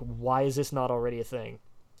has, like, why is this not already a thing?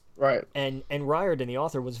 Right. And Riordan, the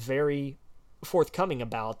author, was very forthcoming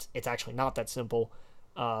about it's actually not that simple.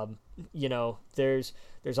 You know, there's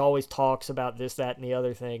always talks about this, that, and the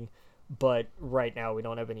other thing, but right now we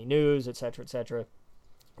don't have any news, etc., etc.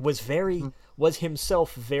 Was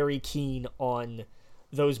himself very keen on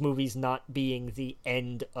those movies not being the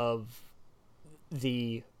end of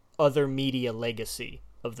the other media legacy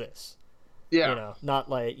of this. Yeah. You know, not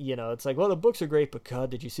like, you know, it's like, well, the books are great, but God,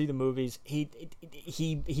 did you see the movies?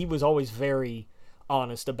 He was always very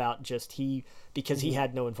honest about because he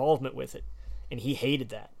had no involvement with it, and he hated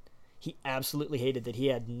that. He absolutely hated that he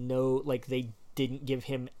had no, like, they didn't give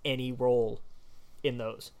him any role in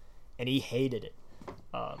those, and he hated it.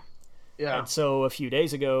 Yeah. And so a few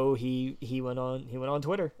days ago, he went on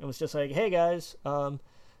Twitter and was just like, "Hey guys,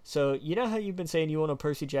 so you know how you've been saying you want a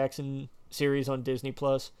Percy Jackson series on Disney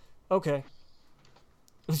Plus? Okay."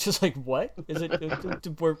 It's just like, what is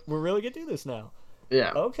it? We're really gonna do this now?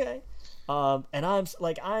 Yeah. Okay. And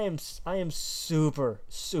I am super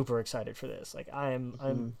excited for this. Like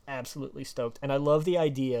I'm absolutely stoked, and I love the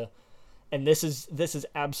idea. And this is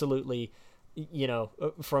absolutely, you know,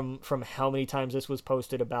 from how many times this was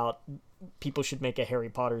posted about people should make a Harry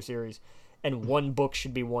Potter series, and one book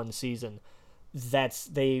should be one season. That's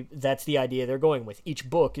the idea they're going with. Each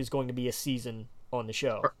book is going to be a season on the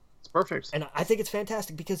show. It's perfect. And I think it's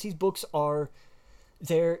fantastic because these books are,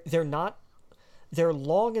 they're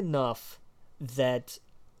long enough that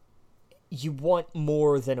you want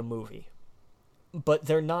more than a movie, but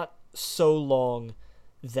they're not so long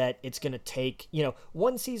that it's going to take, you know,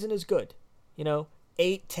 one season is good, you know,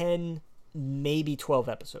 8, 10, maybe 12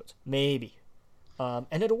 episodes, maybe.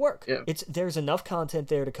 And it'll work. Yeah. There's enough content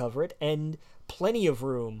there to cover it, and plenty of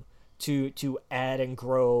room to add and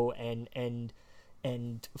grow and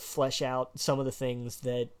flesh out some of the things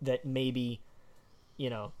that maybe,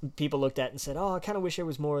 you know, people looked at and said, oh, I kind of wish there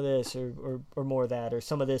was more of this or more of that, or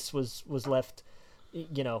some of this was left,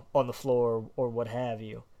 you know, on the floor or what have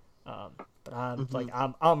you. But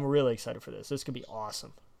I'm really excited for this. This could be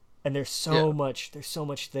awesome. And there's so much.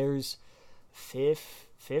 There's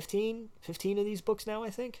 15 of these books now,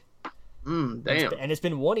 I think. Damn. And it's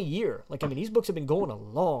been one a year. Like, I mean, these books have been going a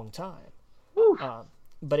long time.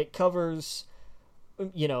 But it covers,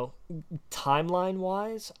 you know,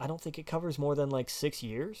 timeline-wise, I don't think it covers more than, like, 6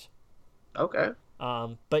 years. Okay.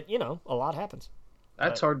 But, you know, a lot happens.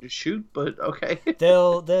 That's hard to shoot, but okay.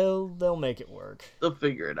 they'll make it work. They'll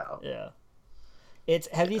figure it out. Yeah.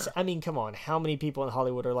 I mean, come on, how many people in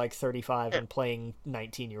Hollywood are like 35 and playing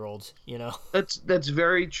 19-year-olds, you know? That's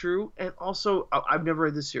very true. And also, I've never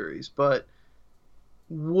read the series, but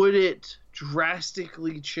would it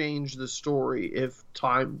drastically change the story if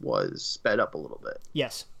time was sped up a little bit?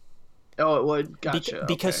 Yes. Oh, it would? Gotcha.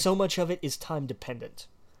 Because so much of it is time dependent.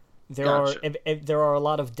 There are a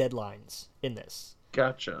lot of deadlines in this.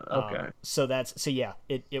 Gotcha. Okay. So yeah,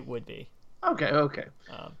 it would be. Okay.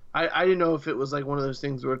 I didn't know if it was like one of those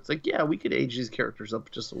things where it's like, yeah, we could age these characters up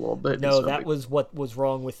just a little bit. No, that was what was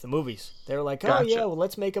wrong with the movies. They were like, Gotcha. oh yeah, well,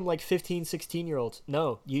 let's make them like 15, 16-year-olds.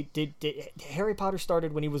 No, you did. Harry Potter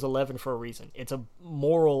started when he was 11 for a reason. It's a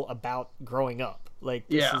moral about growing up. Like,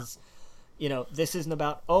 this is, you know, this isn't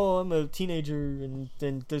about, oh, I'm a teenager and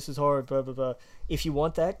this is hard, blah, blah, blah. If you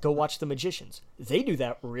want that, go watch The Magicians. They do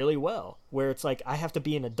that really well, where it's like, I have to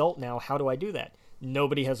be an adult now. How do I do that?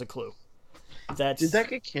 Nobody has a clue. Did that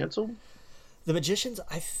get canceled? The Magicians,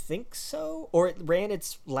 I think so, or it ran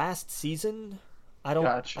its last season. I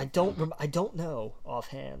don't know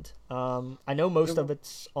offhand. I know most of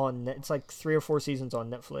it's on. It's like 3 or 4 seasons on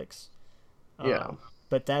Netflix.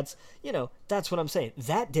 But that's what I'm saying.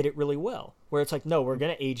 That did it really well. Where it's like, no, we're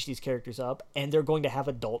gonna age these characters up, and they're going to have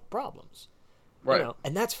adult problems. Right. You know,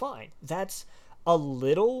 and that's fine. That's a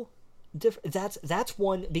little different. That's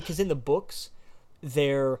one, because in the books,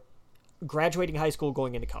 they're graduating high school,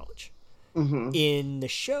 going into college. Mm-hmm. In the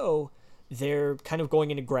show, they're kind of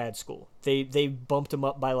going into grad school. They bumped them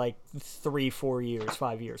up by like 3, 4 years,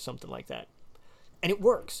 5 years, something like that. And it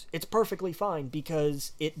works. It's perfectly fine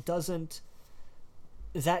because that doesn't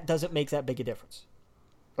make that big a difference.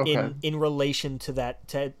 Okay. In relation to that,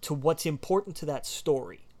 to what's important to that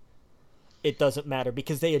story. It doesn't matter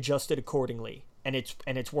because they adjusted accordingly, and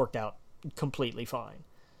it's worked out completely fine.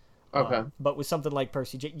 Okay. But with something like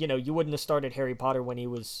you wouldn't have started Harry Potter when he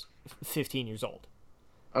was 15 years old.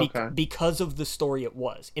 Okay. Because of the story it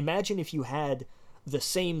was. Imagine if you had the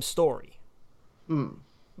same story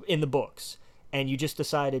in the books, and you just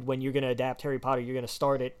decided when you're going to adapt Harry Potter, you're going to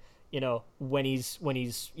start it, when he's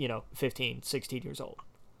 15, 16 years old.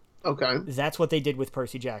 Okay. That's what they did with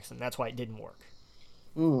Percy Jackson. That's why it didn't work.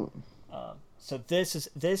 So this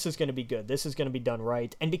is going to be good. This is going to be done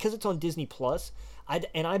right, and because it's on Disney Plus,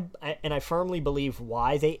 I firmly believe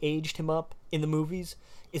why they aged him up in the movies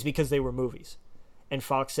is because they were movies, and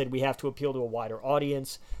Fox said we have to appeal to a wider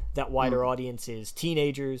audience. That wider audience is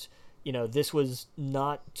teenagers. This was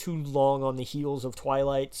not too long on the heels of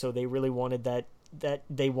Twilight, so they really wanted that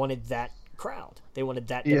they wanted that crowd. They wanted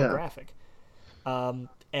that demographic,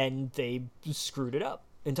 and they screwed it up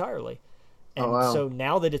entirely. And so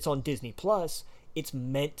now that it's on Disney Plus, it's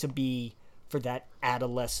meant to be for that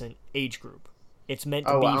adolescent age group. It's meant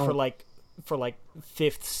to be for like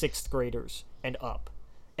 5th, 6th graders and up.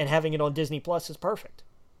 And having it on Disney Plus is perfect.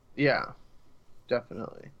 Yeah,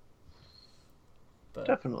 definitely.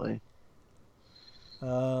 Definitely.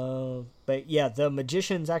 But yeah, The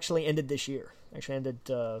Magicians actually ended this year. Actually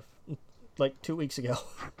ended like 2 weeks ago.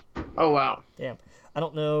 Oh wow. Damn. I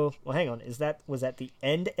don't know. Well, hang on. Was that the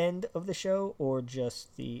end of the show or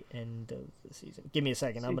just the end of the season? Give me a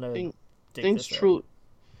second. I'm gonna dig this up.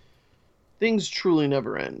 Things truly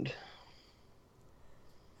never end.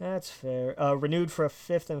 That's fair. Renewed for a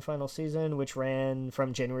 5th and final season, which ran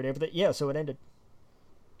from January to April. Yeah, so it ended.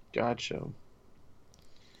 Gotcha.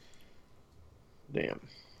 Damn.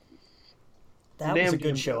 That was a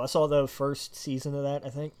good show. I saw the first season of that, I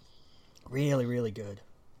think. Really, really good.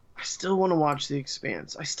 I still want to watch The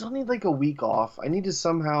Expanse. I still need like a week off. I need to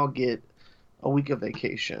somehow get a week of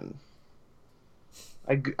vacation.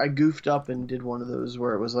 I goofed up and did one of those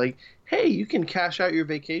where it was like, hey, you can cash out your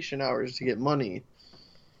vacation hours to get money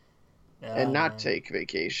and not take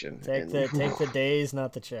vacation. Take the days,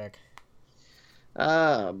 not the check.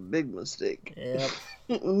 Big mistake. Yep.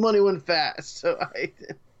 Money went fast, so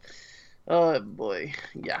oh boy,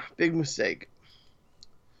 yeah, big mistake.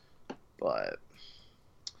 But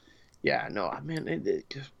yeah, no, man,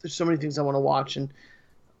 there's so many things I want to watch, and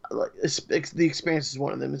like The Expanse is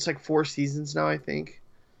one of them. It's like 4 seasons now, I think.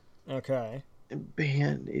 Okay. And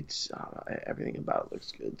man, it's everything about it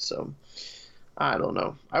looks good. So I don't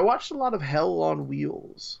know. I watched a lot of Hell on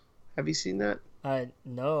Wheels. Have you seen that?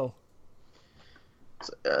 No.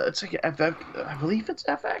 It's like FX. I believe it's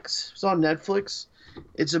FX. It's on Netflix.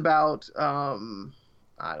 It's about I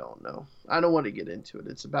don't know. I don't want to get into it.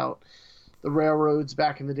 It's about the railroads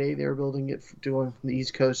back in the day. They were building it going from the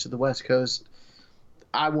East Coast to the West Coast.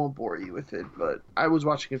 I won't bore you with it, but I was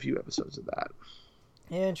watching a few episodes of that.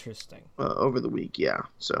 Interesting. Over the week, yeah.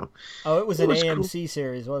 So. Oh, it was an AMC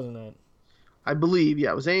series, wasn't it? I believe,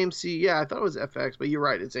 yeah. It was AMC. Yeah, I thought it was FX, but you're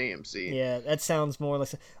right. It's AMC. Yeah, that sounds more like.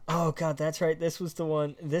 Oh God, that's right. This was the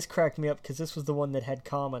one. This cracked me up because this was the one that had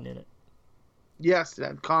Common in it. Yes, it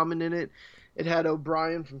had Common in it. It had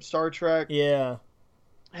O'Brien from Star Trek. Yeah.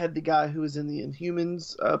 It had the guy who was in the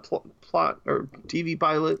Inhumans plot or TV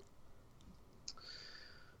pilot.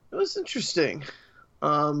 It was interesting,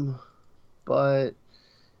 but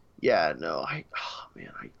yeah, no, I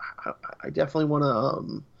definitely want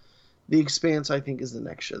to. The Expanse, I think, is the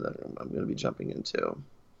next show that I'm going to be jumping into.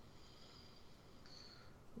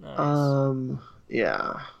 Nice.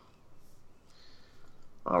 Yeah.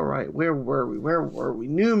 All right, where were we?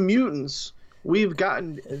 New Mutants. We've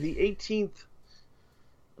gotten the 18th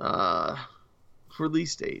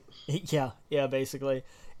release date. Yeah, basically.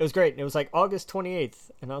 It was great. It was like August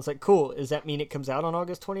 28th. And I was like, cool. Does that mean it comes out on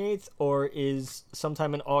August 28th? Or is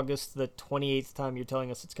sometime in August the 28th time you're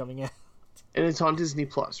telling us it's coming out? And it's on Disney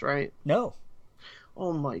Plus, right? No.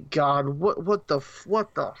 Oh my God! What the?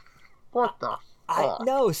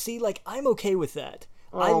 No. See, like I'm okay with that.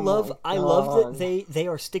 Oh I love that they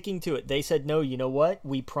are sticking to it. They said, no, you know what?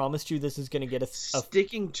 We promised you this is going to get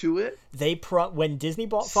sticking to it. When Disney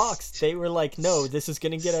bought Fox, they were like, no, this is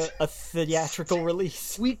going to get a theatrical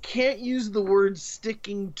release. We can't use the word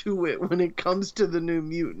sticking to it when it comes to the New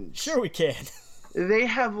Mutants. Sure we can. They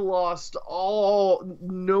have lost all.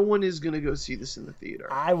 No one is going to go see this in the theater.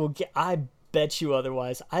 I bet you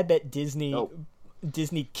otherwise. I bet Disney. Nope.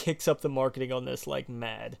 Disney kicks up the marketing on this like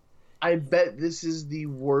mad. I bet this is the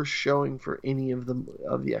worst showing for any of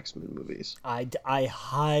the X-Men movies. I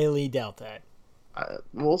highly doubt that.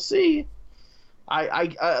 We'll see. I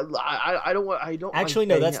don't. Actually,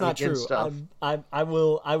 no, that's not true. I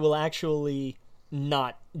will actually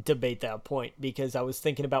not debate that point because I was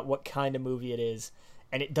thinking about what kind of movie it is,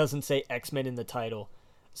 and it doesn't say X-Men in the title.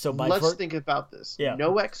 So let's think about this. Yeah.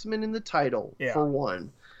 No X-Men in the title, Yeah. for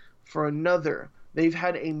one. For another, they've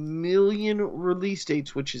had 1 million release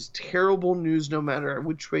dates, which is terrible news no matter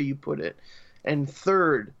which way you put it. And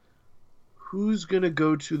third, who's going to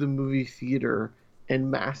go to the movie theater in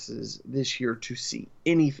masses this year to see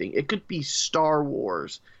anything? It could be Star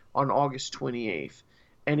Wars on August 28th,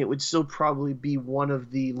 and it would still probably be one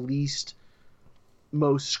of the least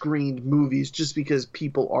most screened movies just because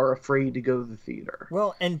people are afraid to go to the theater.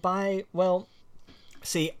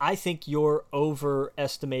 See, I think you're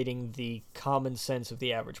overestimating the common sense of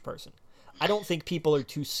the average person. I don't think people are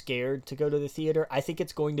too scared to go to the theater. I think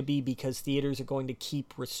it's going to be because theaters are going to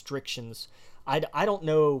keep restrictions. I don't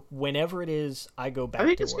know, whenever it is I go back to work. I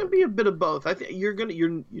think it's going to be a bit of both. I think you're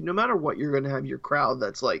no matter what, you're going to have your crowd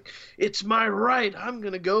that's like, it's my right. I'm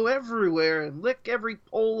going to go everywhere and lick every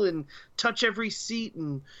pole and touch every seat,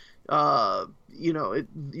 and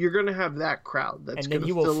you're going to have that crowd. That's and then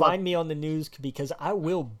you will find me on the news because I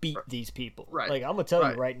will beat these people. Right. Like, I'm going to tell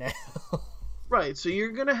you right now. Right. So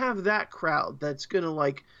you're going to have that crowd that's going to,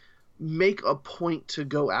 like, make a point to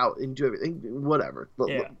go out and do everything. Whatever.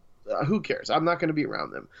 Yeah. Who cares? I'm not going to be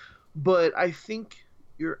around them. But I think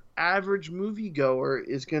your average moviegoer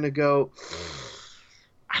is going to go,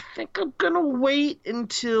 I think I'm going to wait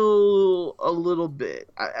until a little bit.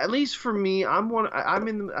 At least for me, right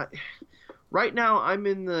now I'm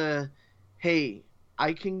in the, hey,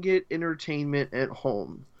 I can get entertainment at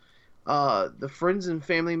home. The friends and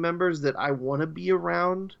family members that I want to be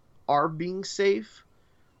around are being safe.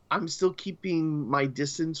 I'm still keeping my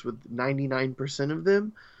distance with 99% of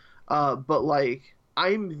them. But like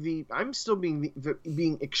I'm still being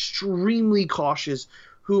extremely cautious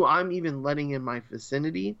who I'm even letting in my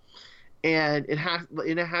vicinity, and it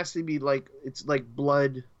has to be like, it's like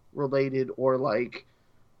blood related, or like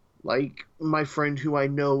my friend who I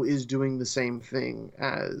know is doing the same thing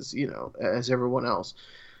as everyone else.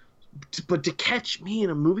 But to catch me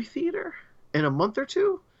in a movie theater in a month or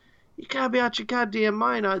two, you gotta be out your goddamn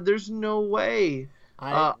mind. There's no way.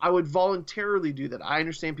 I would voluntarily do that. I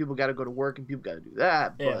understand people got to go to work and people got to do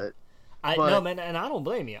that, but no, man, and I don't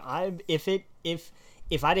blame you.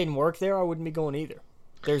 If I didn't work there, I wouldn't be going either.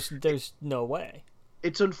 There's no way.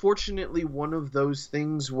 It's unfortunately one of those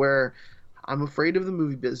things where I'm afraid of the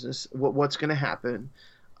movie business. What's going to happen?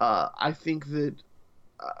 I think that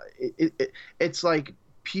it's like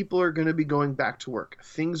people are going to be going back to work.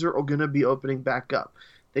 Things are going to be opening back up.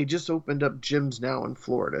 They just opened up gyms now in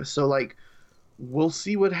Florida, so like, we'll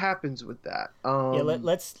see what happens with that.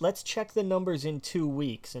 Let's check the numbers in 2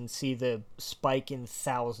 weeks and see the spike in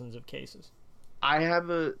thousands of cases. I've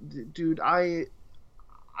been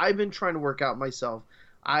trying to work out myself.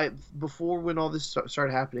 Before when all this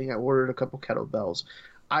started happening, I ordered a couple kettlebells.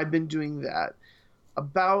 I've been doing that.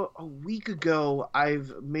 About a week ago,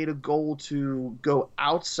 I've made a goal to go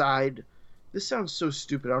outside. This sounds so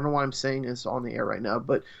stupid. I don't know why I'm saying this on the air right now,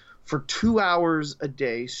 but for 2 hours a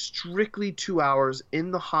day, strictly 2 hours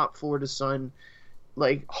in the hot Florida sun,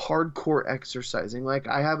 like hardcore exercising. Like,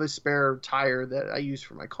 I have a spare tire that I use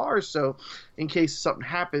for my car, so in case something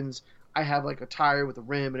happens, I have like a tire with a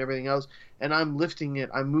rim and everything else, and I'm lifting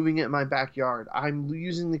it, I'm moving it in my backyard, I'm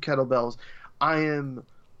using the kettlebells, I am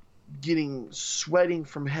sweating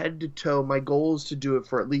from head to toe. My goal is to do it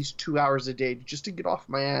for at least 2 hours a day just to get off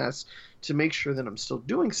my ass, to make sure that I'm still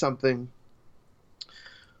doing something.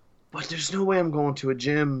 But there's no way I'm going to a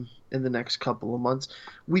gym in the next couple of months.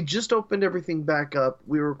 We just opened everything back up.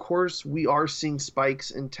 We are seeing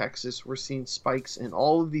spikes in Texas. We're seeing spikes in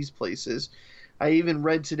all of these places. I even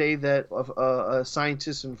read today that a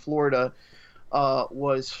scientist in Florida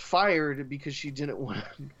was fired because she didn't want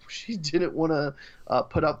to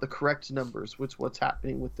put out the correct numbers with what's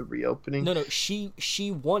happening with the reopening. No, she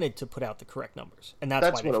wanted to put out the correct numbers, and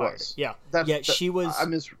that's why they fired her. Yeah, she was.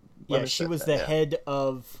 She was the head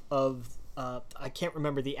of I can't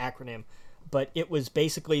remember the acronym, but it was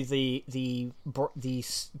basically the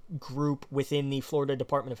group within the Florida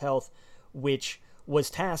Department of Health, which was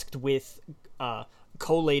tasked with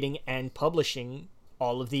collating and publishing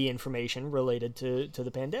all of the information related to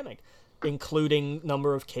the pandemic, including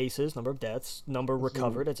number of cases, number of deaths, number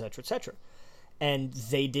recovered, etc., etc. And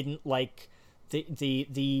they didn't like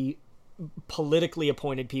the politically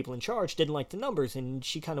appointed people in charge didn't like the numbers, and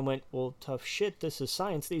she kind of went, well, tough shit, this is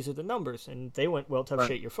science, these are the numbers, and they went, well, tough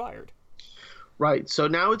shit, you're fired. Right. So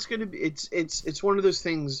now it's going to be it's one of those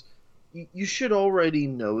things, you should already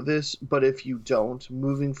know this, but if you don't,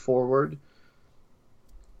 moving forward,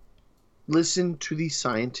 listen to the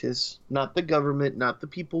scientists, not the government, not the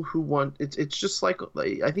people who want it's just like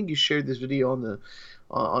I think you shared this video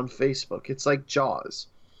on Facebook. It's like Jaws.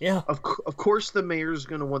 Yeah. Of course, the mayor's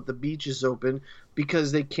going to want the beaches open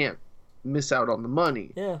because they can't miss out on the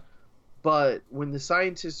money. Yeah. But when the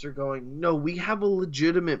scientists are going, no, we have a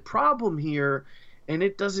legitimate problem here, and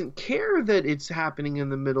it doesn't care that it's happening in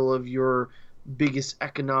the middle of your biggest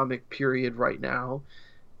economic period right now.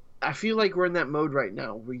 I feel like we're in that mode right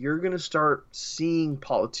now where you're going to start seeing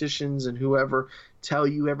politicians and whoever tell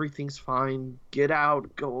you everything's fine, get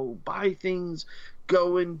out, go buy things,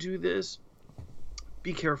 go and do this.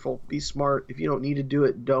 Be careful, be smart. If you don't need to do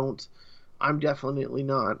it, don't. I'm definitely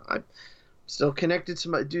not. I'm still connected to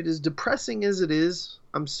my dude. As depressing as it is,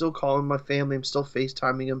 I'm still calling my family. I'm still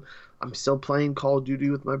FaceTiming them. I'm still playing Call of Duty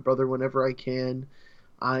with my brother whenever I can.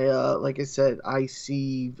 Like I said, I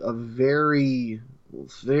see a very,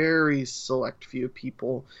 very select few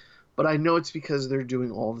people, but I know it's because they're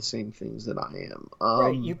doing all the same things that I am.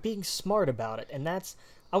 Right, you're being smart about it, and that's.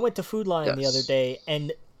 I went to Food Lion the other day,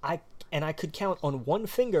 and I could count on one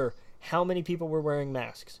finger how many people were wearing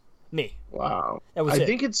masks. Me. Wow. That was it. I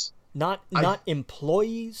think it's not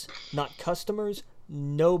employees, not customers,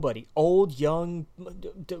 nobody, old, young,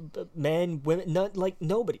 men, women, not like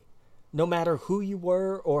nobody. No matter who you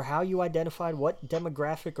were or how you identified, what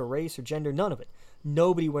demographic or race or gender, none of it.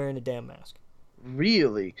 Nobody wearing a damn mask.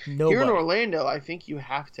 Really? Nobody. Here in Orlando, I think you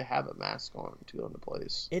have to have a mask on to go into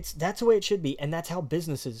place. That's the way it should be, and that's how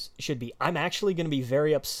businesses should be. I'm actually going to be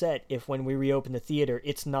very upset if when we reopen the theater,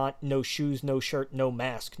 it's not no shoes, no shirt, no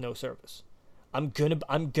mask, no service. I'm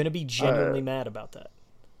gonna be genuinely mad about that,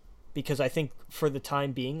 because I think for the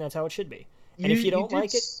time being, that's how it should be. And if you don't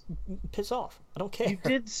like it, piss off. I don't care. You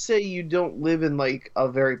did say you don't live in like a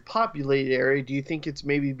very populated area. Do you think it's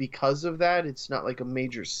maybe because of that? It's not like a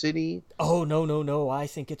major city? Oh, no. I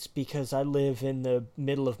think it's because I live in the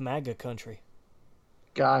middle of MAGA country.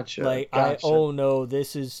 Gotcha. Like, gotcha.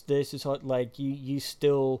 this is hard. Like, you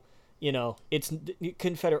still, it's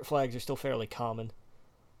Confederate flags are still fairly common.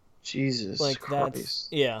 Jesus like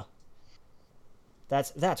Christ.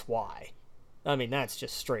 That's why. I mean, that's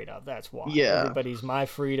just straight up. That's why. Yeah. Everybody's my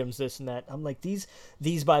freedoms, this and that. I'm like, these,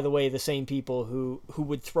 by the way, the same people who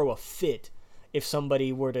would throw a fit if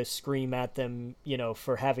somebody were to scream at them,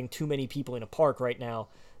 for having too many people in a park right now.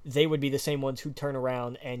 They would be the same ones who turn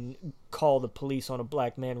around and call the police on a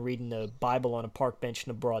black man reading the Bible on a park bench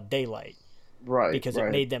in a broad daylight. Right. Because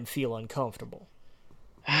it made them feel uncomfortable.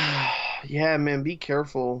 Yeah, man, be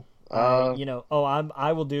careful.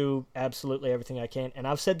 I will do absolutely everything I can. And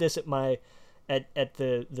I've said this at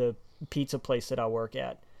the pizza place that I work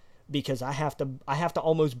at, because I have to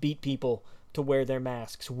almost beat people to wear their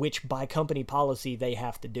masks, which by company policy they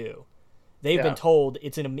have to do. They've been told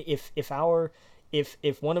it's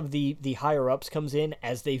if one of the higher ups comes in,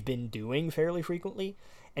 as they've been doing fairly frequently,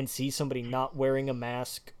 and sees somebody not wearing a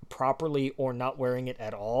mask properly or not wearing it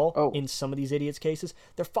at all in some of these idiots' cases,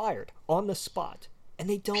 they're fired on the spot, and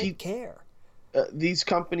they don't care. These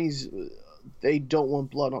companies, they don't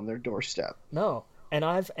want blood on their doorstep. No, and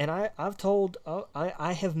I've told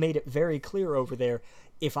I have made it very clear over there.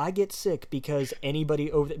 If I get sick because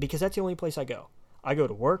anybody over there, because that's the only place I go. I go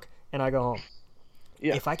to work and I go home.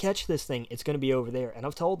 Yeah. If I catch this thing, it's going to be over there. And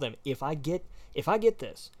I've told them, if I get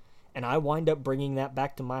this, and I wind up bringing that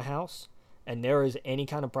back to my house, and there is any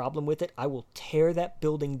kind of problem with it, I will tear that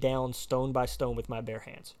building down stone by stone with my bare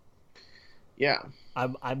hands. Yeah.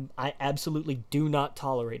 I absolutely do not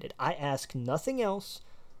tolerate it. I ask nothing else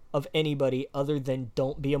of anybody other than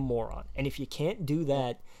don't be a moron. And if you can't do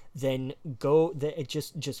that, then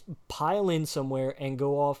just pile in somewhere and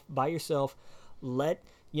go off by yourself.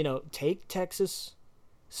 Take Texas,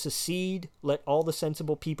 secede, let all the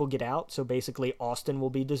sensible people get out. So basically Austin will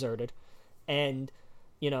be deserted. And,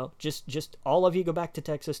 just all of you go back to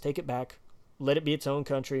Texas, take it back, let it be its own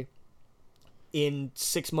country. In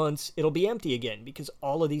 6 months, it'll be empty again because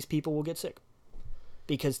all of these people will get sick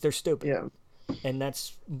because they're stupid. Yeah. And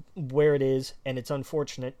that's where it is, and it's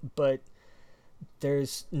unfortunate, but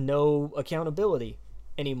there's no accountability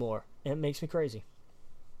anymore. And it makes me crazy.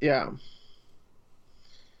 Yeah.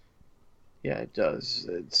 Yeah, it does.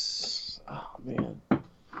 It's... Oh, man.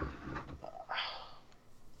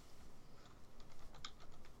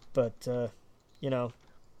 But,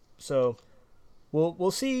 so...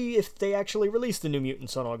 We'll see if they actually release the New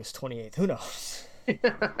Mutants on August 28th. Who knows?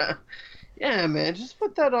 Yeah, man, just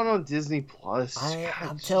put that on Disney Plus.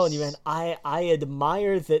 I'm telling you, man, I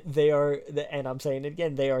admire that they are, and I'm saying it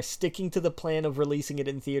again, they are sticking to the plan of releasing it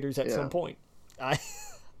in theaters at some point.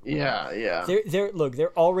 Yeah.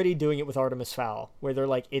 They're already doing it with Artemis Fowl, where they're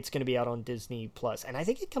like, it's going to be out on Disney Plus, and I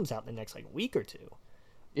think it comes out in the next week or two.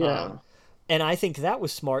 Yeah. And I think that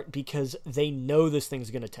was smart because they know this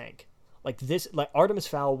thing's going to tank. Like this, like Artemis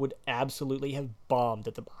Fowl would absolutely have bombed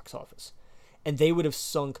at the box office, and they would have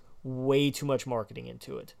sunk way too much marketing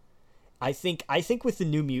into it. I think with the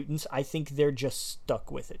New Mutants, I think they're just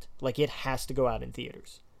stuck with it. Like it has to go out in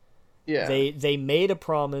theaters. Yeah. They made a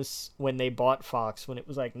promise when they bought Fox, when it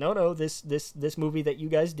was like, no, this movie that you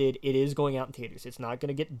guys did, it is going out in theaters. It's not going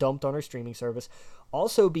to get dumped on our streaming service.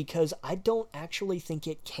 Also because I don't actually think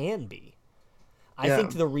it can be. I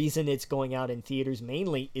think the reason it's going out in theaters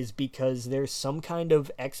mainly is because there's some kind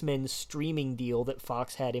of X-Men streaming deal that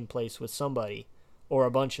Fox had in place with somebody or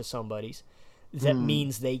a bunch of somebodies that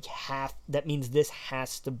means this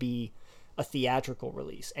has to be a theatrical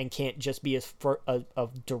release and can't just be a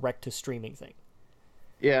direct to streaming thing.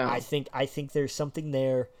 Yeah. I think there's something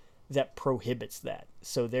there that prohibits that.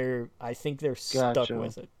 So I think they're stuck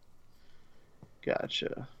with it.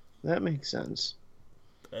 Gotcha. That makes sense.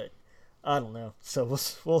 But I don't know. So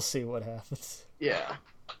we'll see what happens. Yeah.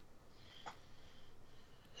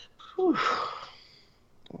 Whew.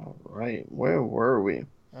 All right. Where were we?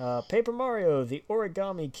 Paper Mario: The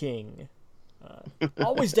Origami King.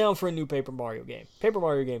 Always down for a new Paper Mario game. Paper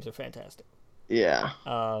Mario games are fantastic. Yeah.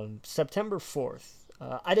 September 4th.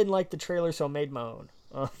 I didn't like the trailer, so I made my own.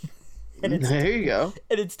 There you go.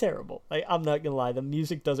 And it's terrible. I'm not gonna lie. The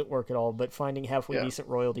music doesn't work at all, but finding halfway decent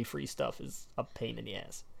royalty-free stuff is a pain in the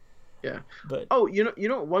ass. Yeah. But you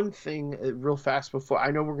know one thing real fast before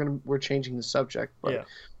I know we're changing the subject, but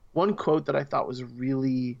one quote that I thought was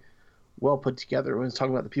really well put together when it's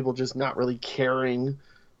talking about the people just not really caring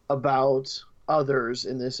about others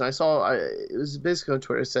in this. And it was basically on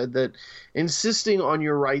Twitter, it said that insisting on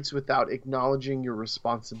your rights without acknowledging your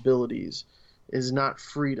responsibilities is not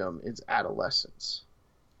freedom, it's adolescence.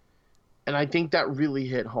 And I think that really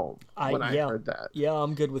hit home when I heard that. Yeah,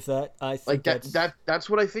 I'm good with that. I think like that's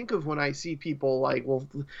what I think of when I see people like, well,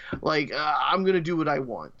 like I'm gonna do what I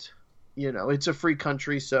want. You know, it's a free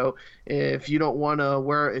country, so if you don't want to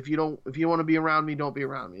if you want to be around me, don't be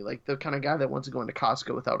around me. Like the kind of guy that wants to go into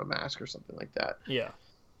Costco without a mask or something like that. Yeah.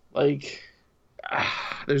 Like,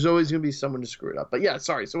 there's always gonna be someone to screw it up. But yeah,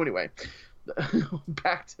 sorry. So anyway,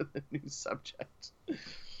 back to the new subject.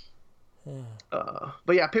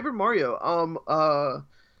 But yeah, Paper Mario.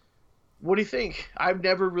 What do you think? I've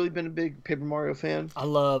never really been a big Paper Mario fan. I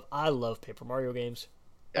love Paper Mario games.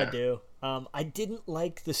 Yeah. I do. I didn't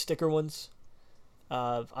like the sticker ones.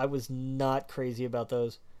 I was not crazy about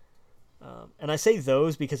those. And I say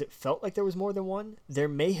those because it felt like there was more than one. There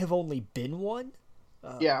may have only been one.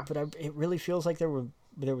 But it really feels like there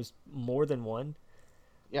was more than one.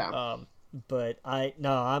 Yeah. But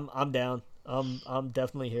I'm down. I'm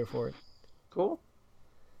definitely here for it. Cool.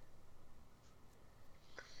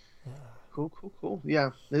 Cool.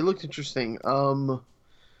 Yeah, they looked interesting.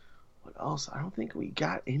 What else? I don't think we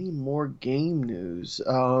got any more game news.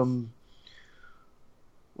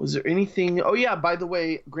 Was there anything? Oh yeah, by the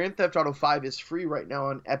way, Grand Theft Auto 5 is free right now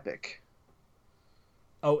on Epic.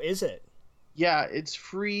 Oh, is it? Yeah, it's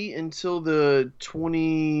free until the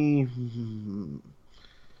 20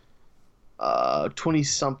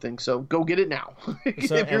 something. So go get it now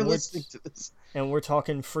if you're listening to this. And we're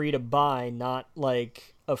talking free to buy, not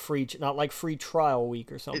like free trial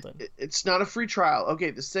week or something. It's not a free trial.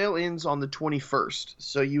 Okay, the sale ends on the 21st,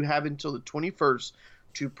 so you have until the 21st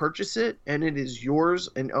to purchase it, and it is yours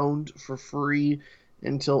and owned for free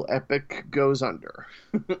until Epic goes under.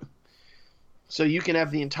 So you can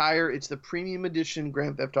have it's the premium edition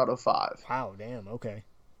Grand Theft Auto 5. Wow, damn, okay.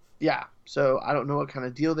 Yeah, so I don't know what kind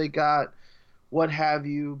of deal they got, what have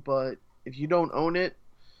you, but if you don't own it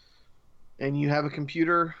and you have a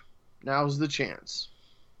computer, now's the chance.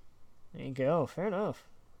 There you go. Fair enough.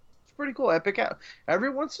 It's pretty cool. Epic. Every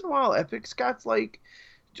once in a while, Epic's got like,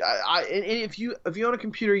 and if you own a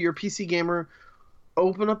computer, you're a PC gamer,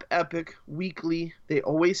 open up Epic weekly. They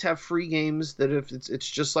always have free games that if it's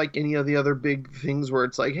just like any of the other big things where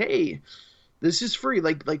it's like, hey, this is free,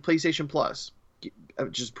 like PlayStation Plus.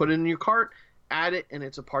 Just put it in your cart, add it, and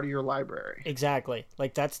it's a part of your library. Exactly.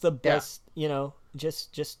 Like that's the best. You know,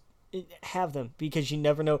 just have them because you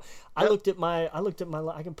never know. I looked at my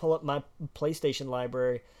I can pull up my PlayStation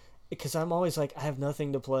library because I'm always like I have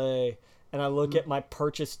nothing to play, and I look at my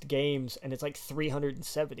purchased games and it's like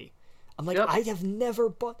 370. I'm like I have never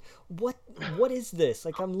bought what is this?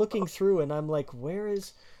 Like I'm looking through and I'm like where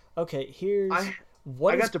is here's I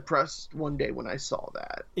got depressed one day when I saw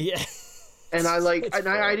that. Yeah. And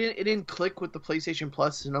I didn't click with the PlayStation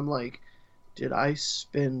Plus, and I'm like, did I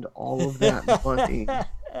spend all of that money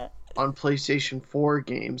on PlayStation 4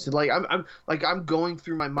 games? And I'm going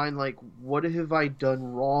through my mind like, what have I done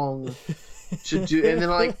wrong to do? And then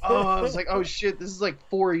I was like, oh shit, this is like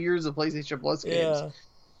 4 years of PlayStation Plus games.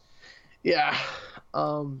 Yeah.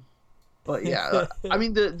 But yeah, I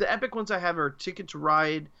mean the epic ones I have are Ticket to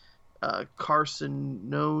Ride, Carson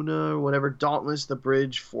Nona or whatever, Dauntless, The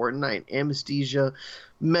Bridge, Fortnite, Amnestia,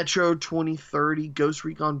 Metro 2030, Ghost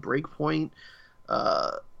Recon Breakpoint,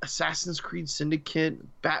 Assassin's Creed Syndicate,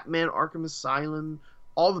 Batman Arkham Asylum,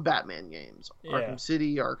 all the Batman games, Yeah. Arkham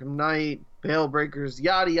City, Arkham Knight, Veil Breakers,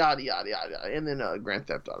 yada yada yada yada, and then Grand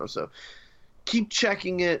Theft Auto. So keep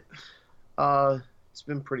checking it. It's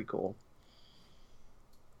been pretty cool.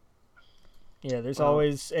 Yeah, there's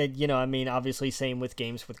always, I mean, obviously, same with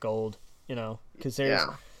games with gold, because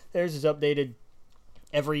theirs is updated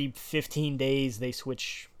every 15 days. They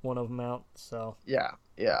switch one of them out. So yeah.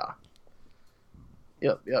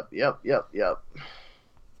 Yep.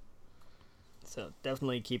 So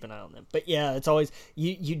definitely keep an eye on them. But yeah, it's always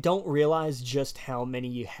you don't realize just how many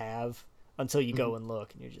you have until you go and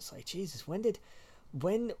look, and you're just like, Jesus, when did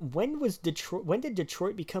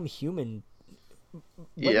Detroit become human?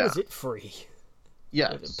 When was it free?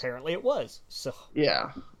 Yeah. Apparently it was. So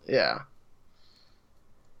yeah.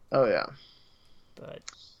 Oh yeah. But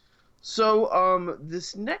so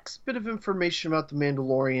this next bit of information about the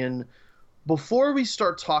Mandalorian, before we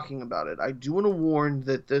start talking about it, I do want to warn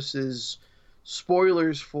that this is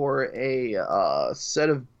spoilers for a set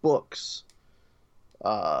of books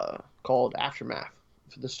called Aftermath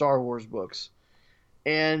for the Star Wars books.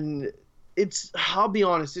 And I'll be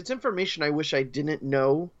honest, it's information I wish I didn't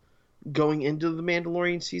know going into the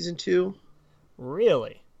Mandalorian season 2.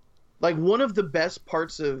 Really? Like, one of the best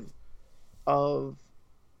parts of the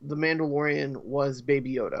Mandalorian was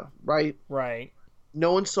Baby Yoda, right? Right.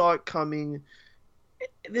 No one saw it coming.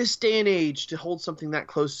 This day and age, to hold something that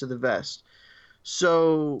close to the vest.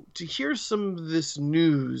 So to hear some of this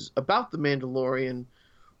news about the Mandalorian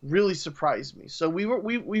really surprised me. So we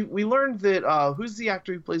learned that who's the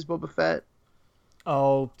actor who plays Boba Fett?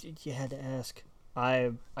 Oh, you had to ask.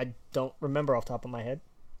 I don't remember off the top of my head.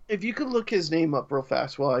 If you could look his name up real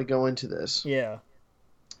fast while I go into this. Yeah.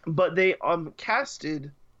 But they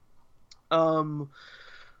casted another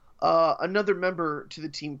member to the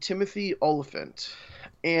team, Timothy Olyphant.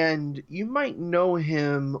 And you might know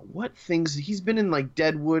him. What things? He's been in like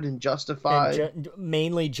Deadwood and Justified. And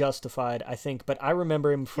mainly Justified, I think. But I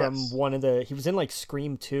remember him from he was in like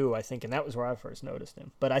Scream 2, I think. And that was where I first noticed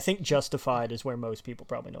him. But I think Justified is where most people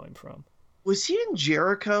probably know him from. Was he in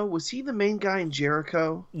Jericho? Was he the main guy in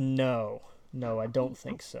Jericho? No, I don't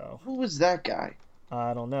think so. Who was that guy?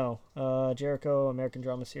 I don't know. Jericho, American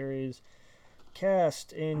Drama Series.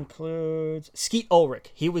 Cast includes Skeet Ulrich.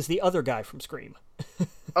 He was the other guy from Scream.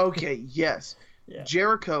 Okay, yes. Yeah.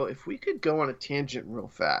 Jericho, if we could go on a tangent real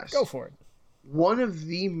fast. Go for it. One of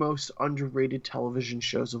the most underrated television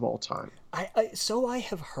shows of all time. So I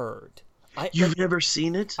have heard. You've never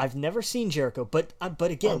seen it? I've never seen Jericho, but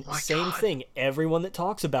again, same thing. Everyone that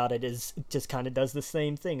talks about it is just kind of does the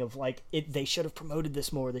same thing of like they should have promoted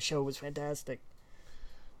this more. The show was fantastic.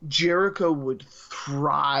 Jericho would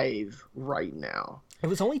thrive right now. It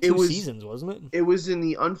was only 2 seasons, wasn't it? It was in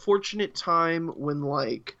the unfortunate time when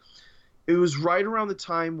it was right around the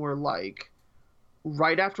time where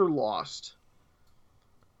right after Lost,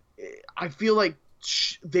 I feel like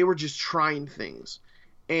they were just trying things.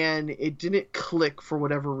 And it didn't click for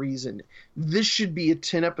whatever reason. This should be a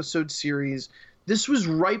 10-episode series. This was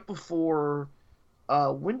right before.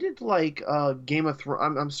 When did Game of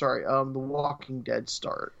Thrones? I'm sorry. The Walking Dead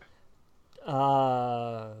start.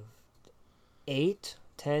 8,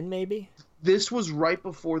 10 maybe. This was right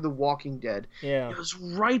before The Walking Dead. Yeah. It was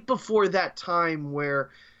right before that time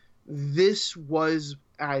where this was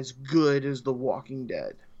as good as The Walking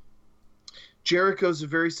Dead. Jericho's a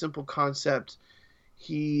very simple concept.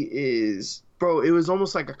 It was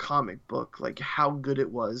almost like a comic book, like how good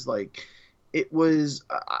it was. Like, it was,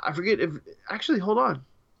 I forget if, actually, hold on.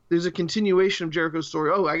 There's a continuation of Jericho's story.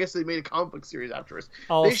 Oh, I guess they made a comic book series afterwards.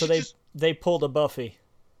 Oh, they pulled a Buffy.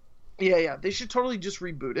 Yeah. They should totally just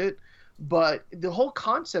reboot it. But the whole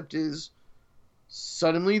concept is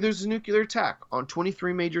suddenly there's a nuclear attack on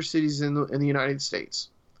 23 major cities in the United States.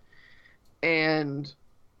 And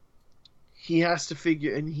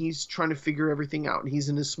he's trying to figure everything out. And he's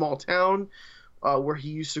in a small town where he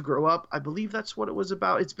used to grow up. I believe that's what it was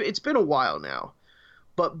about. It's been a while now.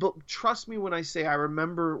 But trust me when I say I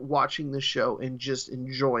remember watching the show and just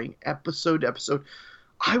enjoying episode to episode.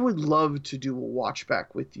 I would love to do a watch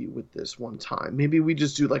back with you with this one time. Maybe we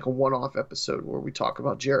just do like a one-off episode where we talk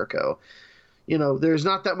about Jericho. There's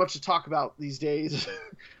not that much to talk about these days.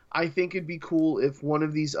 I think it'd be cool if one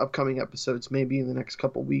of these upcoming episodes, maybe in the next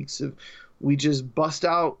couple weeks, if we just bust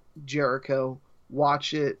out Jericho,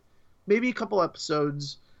 watch it, maybe a couple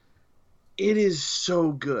episodes. It is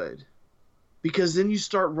so good. because then you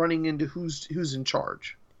start running into who's in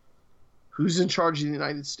charge. Who's in charge of the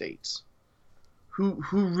United States? Who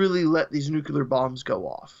really let these nuclear bombs go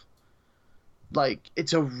off? Like,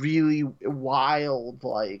 it's a really wild,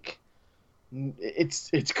 like,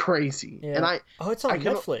 it's crazy. Yeah. And it's on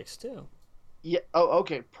Netflix too. Yeah. Oh,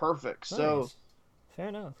 okay, perfect. Nice. So fair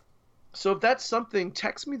enough. So if that's something,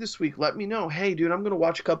 text me this week. Let me know. Hey, dude, I'm gonna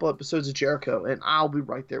watch a couple episodes of Jericho, and I'll be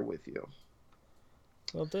right there with you.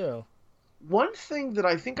 Will do. One thing that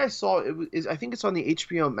I think I saw I think it's on the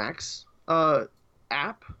HBO Max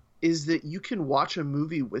app, is that you can watch a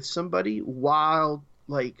movie with somebody while,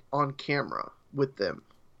 like, on camera with them.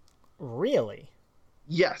 Really?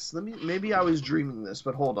 Yes. Maybe I was dreaming this,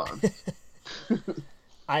 but hold on.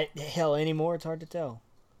 Anymore it's hard to tell.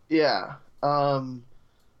 Yeah.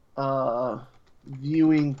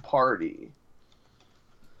 Viewing party.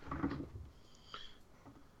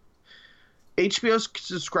 HBO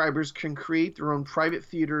subscribers can create their own private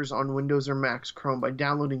theaters on Windows or Mac Chrome by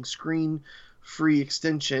downloading screen-free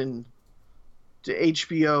extension to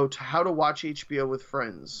HBO to How to Watch HBO with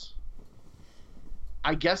Friends.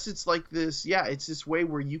 I guess it's like this. Yeah, it's this way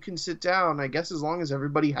where you can sit down. I guess as long as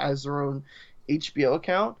everybody has their own HBO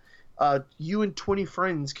account, you and 20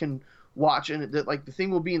 friends can watch, and like the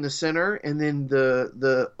thing will be in the center, and then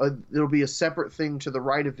there'll be a separate thing to the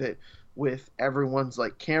right of it with everyone's,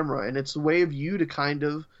 like, camera, and it's a way of you to kind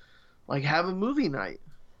of, like, have a movie night.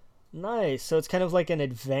 Nice. So it's kind of like an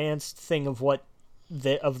advanced thing of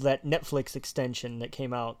that Netflix extension that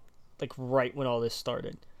came out, like, right when all this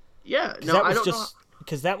started. Yeah. No, I don't know.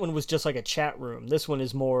 Because that one was just like a chat room. This one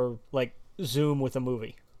is more like Zoom with a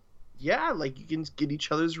movie. Yeah, like, you can get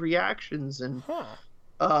each other's reactions, and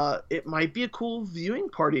it might be a cool viewing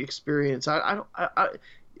party experience.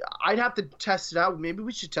 I'd have to test it out. Maybe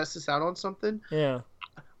we should test this out on something. Yeah.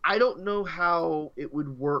 I don't know how it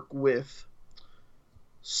would work with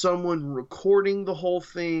someone recording the whole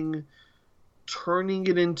thing, turning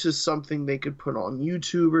it into something they could put on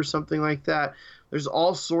YouTube or something like that. There's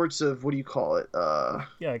all sorts of, what do you call it?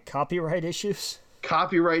 Copyright issues.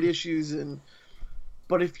 Copyright issues,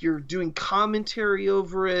 but if you're doing commentary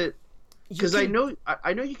over it, because I know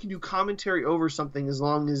you can do commentary over something as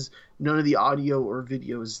long as none of the audio or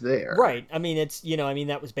video is there. Right. I mean,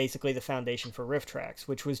 that was basically the foundation for RiffTrax,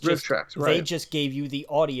 which was just RiffTrax, right. They just gave you the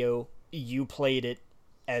audio, you played it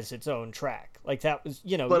as its own track. Like, that was,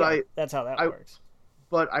 that's how that works.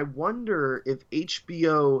 But I wonder if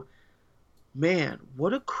HBO, man,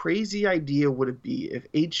 what a crazy idea would it be if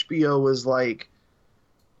HBO was like,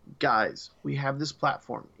 guys, we have this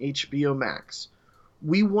platform, HBO Max.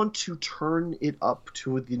 We want to turn it up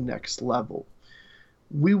to the next level.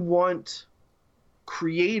 We want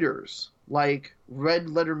creators like Red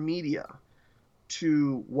Letter Media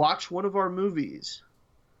to watch one of our movies,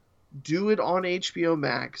 do it on HBO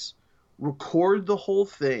Max, record the whole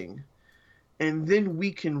thing, and then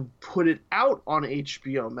we can put it out on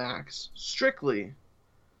HBO Max strictly.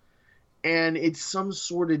 And it's some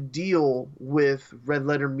sort of deal with Red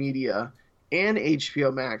Letter Media and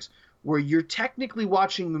HBO Max where you're technically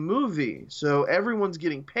watching the movie, so everyone's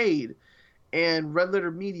getting paid, and Red Letter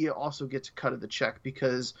Media also gets a cut of the check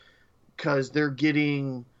because they're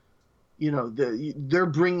getting, they're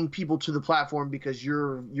bringing people to the platform because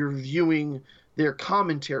you're viewing their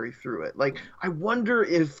commentary through it. Like, I wonder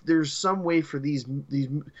if there's some way for these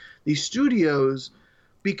studios,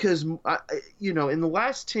 because in the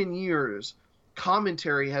last 10 years,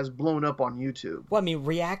 commentary has blown up on YouTube. Well, I mean,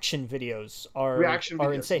 reaction videos are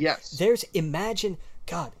insane. Yes. There's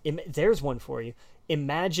one for you.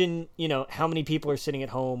 Imagine, how many people are sitting at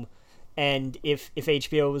home, and if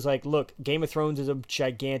HBO was like, look, Game of Thrones is a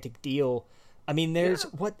gigantic deal. I mean,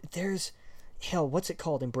 what's it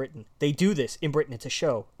called in Britain? They do this in Britain. It's a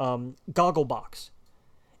show. Gogglebox.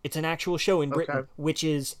 It's an actual show in Britain, which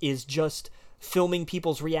is just filming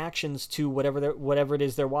people's reactions to whatever it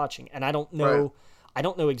is they're watching. And I don't know, right. I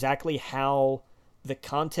don't know exactly how the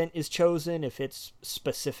content is chosen, if it's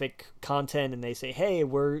specific content and they say, hey,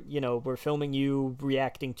 we're filming you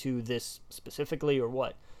reacting to this specifically or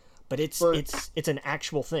what. But it's an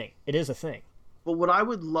actual thing. It is a thing. But what I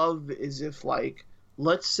would love is if, like,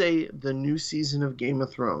 let's say the new season of Game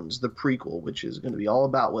of Thrones, the prequel, which is going to be all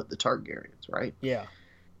about the Targaryens, right? Yeah.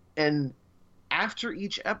 And after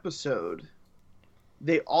each episode,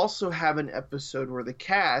 they also have an episode where the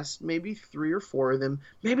cast, maybe 3 or 4 of them,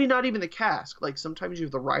 maybe not even the cast, like sometimes you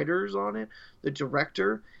have the writers on it, the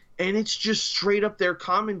director, and it's just straight up their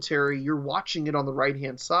commentary. You're watching it on the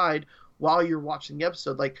right-hand side while you're watching the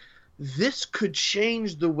episode. Like, this could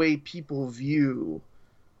change the way people view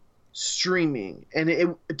streaming, and it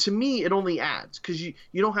to me it only adds, because you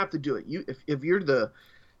don't have to do it. You if you're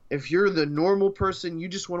the normal person, you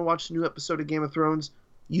just want to watch a new episode of Game of Thrones,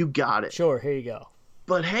 you got it. Sure, here you go.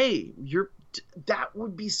 But hey, that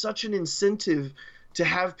would be such an incentive to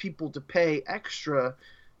have people to pay extra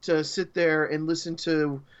to sit there and listen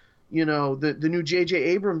to, the new J.J.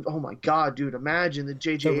 Abrams. Oh my God, dude! Imagine the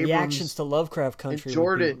J.J. Abrams reactions to Lovecraft Country.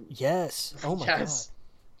 Jordan, yes. Oh my God.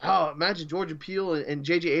 Oh, imagine Jordan Peele and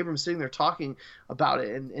J.J. Abrams sitting there talking about it,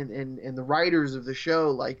 and the writers of the show,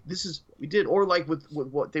 like, this is what we did. Or like with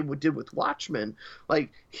what they did with Watchmen, like,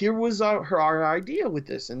 here was our idea with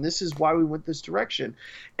this, and this is why we went this direction.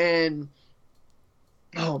 And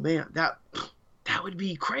oh man, that would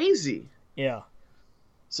be crazy. Yeah.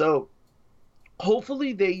 So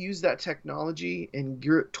hopefully they use that technology and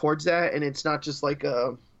gear it towards that, and it's not just like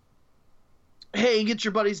hey, get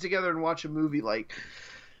your buddies together and watch a movie. Like,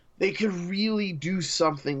 they could really do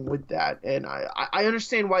something with that. And I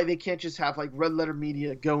understand why they can't just have like Red Letter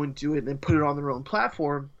Media go and do it and then put it on their own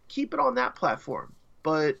platform. Keep it on that platform.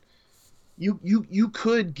 But you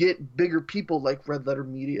could get bigger people like Red Letter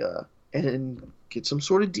Media and get some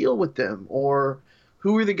sort of deal with them. Or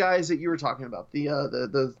who are the guys that you were talking about?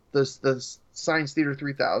 The Science Theater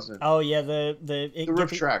 3000. Oh yeah, the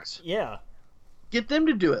Riff Tracks. Yeah. Get them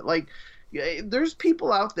to do it. Like, there's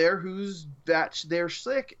people out there whose batch they're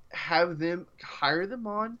sick. Hire them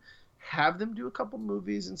on, have them do a couple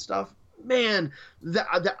movies and stuff. Man, that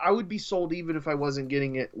I would be sold even if I wasn't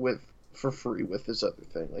getting it for free with this other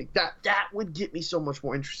thing. Like, that would get me so much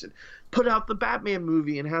more interested. Put out the Batman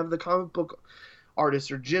movie and have the comic book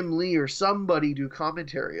artist or Jim Lee or somebody do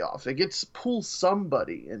commentary off. It gets pull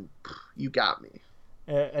somebody, and you got me.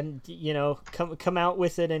 And come out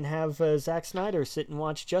with it and have Zack Snyder sit and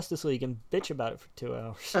watch Justice League and bitch about it for 2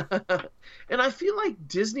 hours. And I feel like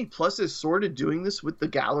Disney Plus is sort of doing this with the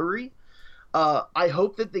gallery. I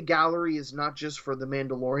hope that the gallery is not just for The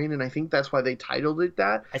Mandalorian, and I think that's why they titled it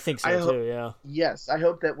that. I think so too, yeah. Yes, I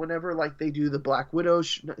hope that whenever like they do the Black Widow,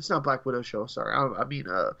 it's not Black Widow show. Sorry, I mean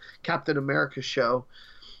Captain America show,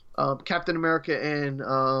 Captain America and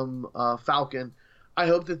Falcon. I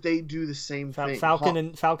hope that they do the same thing. Falcon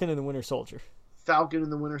and the Winter Soldier. Falcon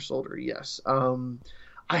and the Winter Soldier, yes.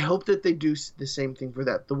 I hope that they do the same thing for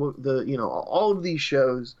that. The all of these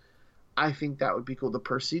shows, I think that would be cool. The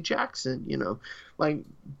Percy Jackson, like,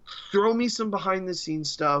 throw me some behind the scenes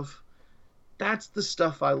stuff. That's the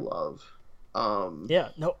stuff I love. Yeah,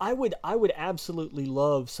 no, I would absolutely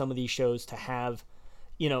love some of these shows to have,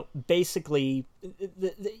 basically,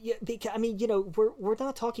 I mean, we're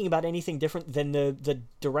not talking about anything different than the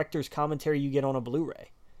director's commentary you get on a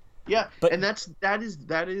Blu-ray. Yeah, and that is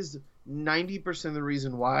 90% of the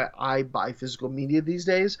reason why I buy physical media these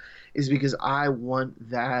days, is because I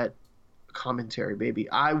want that commentary, baby.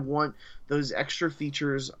 I want those extra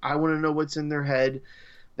features. I want to know what's in their head.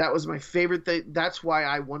 That was my favorite thing. That's why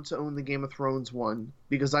I want to own the Game of Thrones one,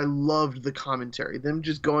 because I loved the commentary. Them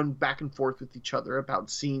just going back and forth with each other about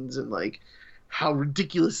scenes and like how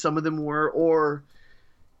ridiculous some of them were. Or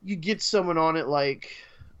you get someone on it like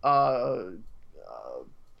I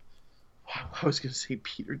was gonna say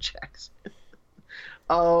Peter Jackson.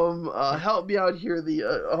 Help me out here.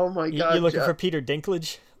 Oh my God, you looking for Peter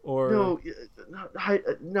Dinklage? Or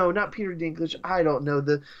no, not Peter Dinklage. I don't know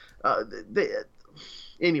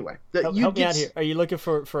anyway. Help me out here. Are you looking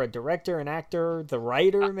for a director, an actor, the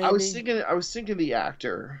writer? Maybe I was thinking the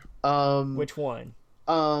actor. Which one?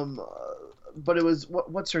 But it was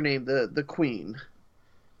what's her name? The Queen.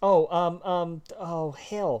 Oh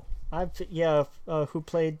hell! Who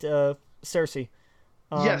played Cersei?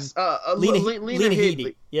 Yes, Lena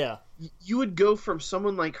Headey. Yeah. You would go from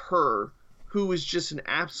someone like her, who was just an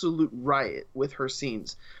absolute riot with her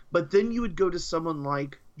scenes, but then you would go to someone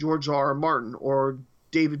like George R.R. Martin or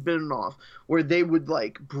David Benioff, where they would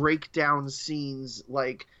like break down scenes,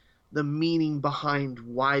 like the meaning behind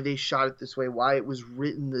why they shot it this way, why it was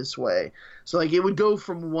written this way. So like it would go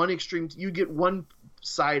from one extreme to, you get one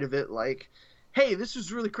side of it like, hey, this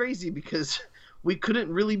was really crazy because we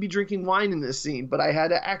couldn't really be drinking wine in this scene, but I had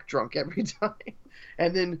to act drunk every time.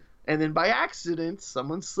 And then by accident,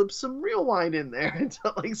 someone slipped some real wine in there, and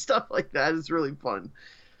like stuff like that is really fun.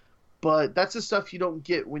 But that's the stuff you don't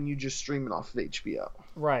get when you just stream it off of HBO.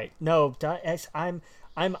 Right. No, I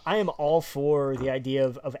am all for the idea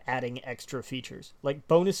of adding extra features. Like,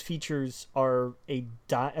 bonus features are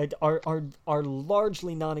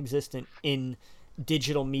largely non-existent in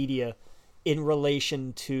digital media in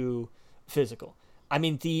relation to physical. I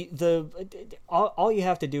mean, all you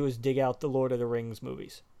have to do is dig out the Lord of the Rings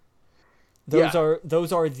movies. Those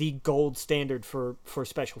are the gold standard for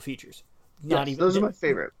special features. not Yes, even those are my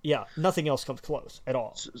favorite. Yeah, nothing else comes close at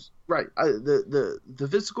all. Right. The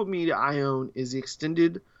physical media I own is the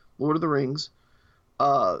extended Lord of the Rings,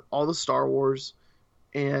 all the Star Wars,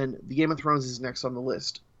 and the Game of Thrones is next on the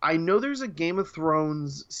list. I know there's a Game of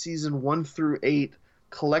Thrones season 1 through 8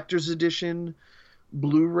 collector's edition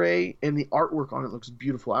Blu-ray, and the artwork on it looks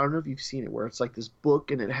beautiful. I don't know if you've seen it, where it's like this book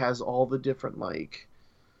and it has all the different like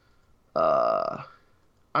I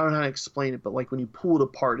don't know how to explain it, but like when you pull it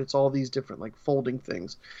apart, it's all these different like folding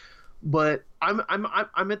things. But I'm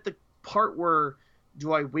at the part where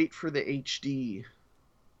do I wait for the HD?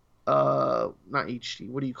 Not HD.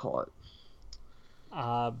 What do you call it?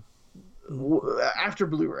 After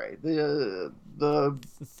Blu-ray, the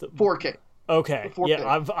 4K. Okay. The 4K.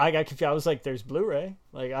 Yeah, I got confused. I was like, "There's Blu-ray."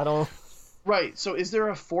 Like I don't. Right. So is there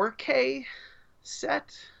a 4K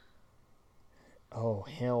set? Oh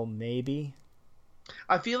hell, maybe.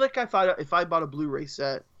 I feel like if I bought a Blu-ray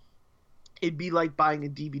set, it'd be like buying a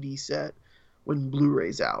DVD set when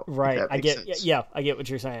Blu-ray's out. Right. I get what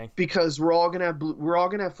you're saying. Because we're all gonna have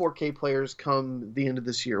 4K players come the end of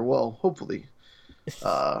this year. Well, hopefully.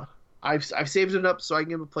 I've saved it up so I can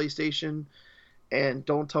give him a PlayStation, and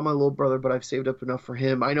don't tell my little brother, but I've saved up enough for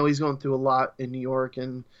him. I know he's going through a lot in New York,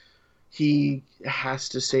 and he has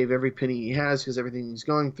to save every penny he has because everything he's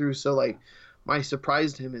going through. So like, my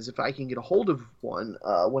surprise to him is if I can get a hold of one,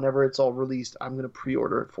 whenever it's all released, I'm going to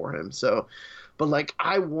pre-order it for him. So, but like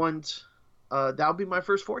I want, that'll be my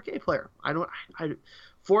first 4K player.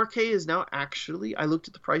 4K is now actually, I looked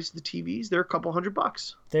at the price of the TVs. They're a couple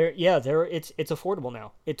 $100. It's affordable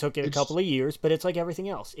now. It took a couple of years, but it's like everything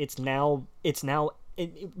else. It's now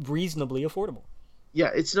reasonably affordable.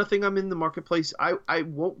 Yeah, it's nothing I'm in the marketplace. I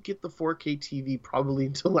won't get the 4K TV probably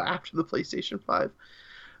until after the PlayStation 5.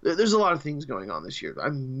 There's a lot of things going on this year.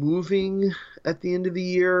 I'm moving at the end of the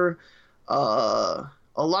year. A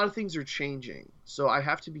lot of things are changing, so I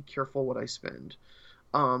have to be careful what I spend.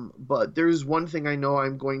 But there's one thing I know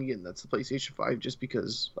I'm going to get, and that's the PlayStation 5, just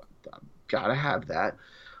because I've got to have that.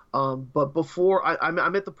 But before,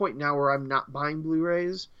 I'm at the point now where I'm not buying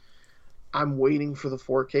Blu-rays. I'm waiting for the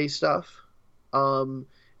 4K stuff. And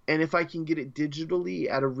if I can get it digitally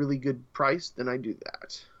at a really good price, then I do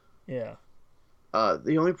that. Yeah.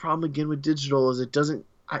 The only problem again with digital is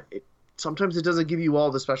sometimes it doesn't give you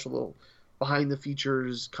all the special little behind the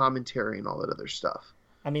features commentary and all that other stuff.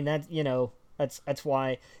 I mean that's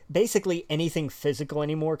why basically anything physical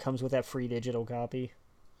anymore comes with that free digital copy.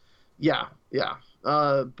 Yeah.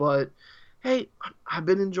 But hey, I've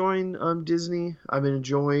been enjoying Disney. I've been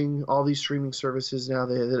enjoying all these streaming services now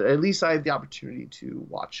that at least I have the opportunity to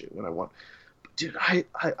watch it when I want. But dude, I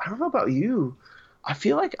don't know about you. I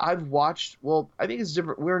feel like I've watched. Well, I think it's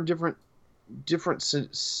different. We're in different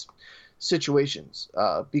situations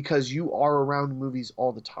because you are around movies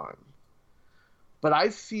all the time. But I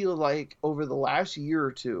feel like over the last year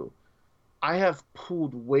or two, I have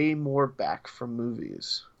pulled way more back from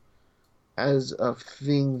movies as a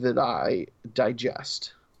thing that I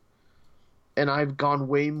digest, and I've gone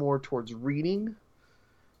way more towards reading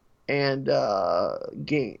and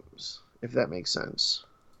games, if that makes sense.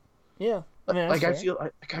 Yeah. I mean, like fair. I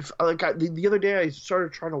feel the other day I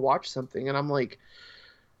started trying to watch something and I'm like,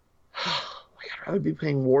 I'd rather be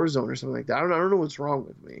playing Warzone or something like that. I don't know what's wrong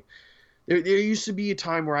with me. There used to be a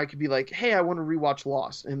time where I could be like, hey, I want to rewatch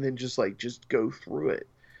Lost, and then just go through it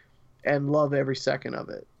and love every second of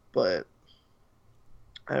it. But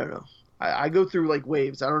I don't know. I go through like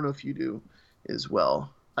waves. I don't know if you do as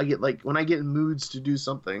well. I get like when I get in moods to do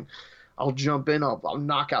something, I'll jump in, I'll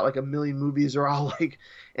knock out like a million movies, or I'll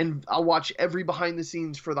watch every behind the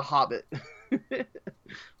scenes for The Hobbit,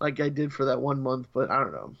 like I did for that 1 month. But I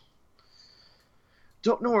don't know.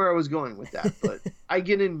 Don't know where I was going with that, but I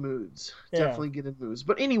get in moods. Yeah. Definitely get in moods.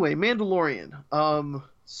 But anyway, Mandalorian.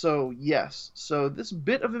 So yes. So this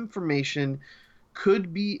bit of information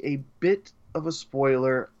could be a bit of a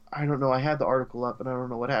spoiler. I don't know. I had the article up, and I don't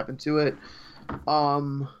know what happened to it.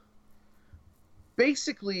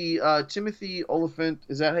 Basically, Timothy Olyphant,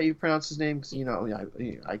 is that how you pronounce his name? Because,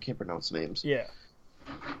 I can't pronounce names. Yeah.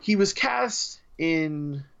 He was cast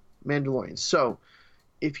in Mandalorian. So,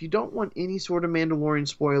 if you don't want any sort of Mandalorian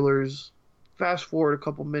spoilers, fast forward a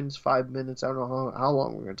couple minutes, 5 minutes. I don't know how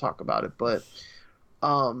long we're going to talk about it. But,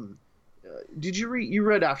 did you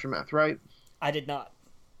read Aftermath, right? I did not.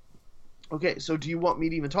 Okay, so do you want me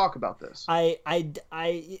to even talk about this?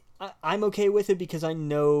 I'm okay with it because I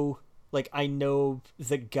know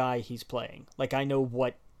the guy he's playing. Like I know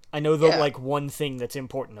the one thing that's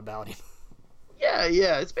important about him.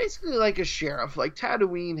 Yeah. It's basically like a sheriff. Like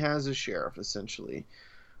Tatooine has a sheriff essentially.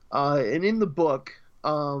 And in the book,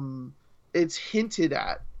 it's hinted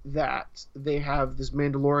at that they have this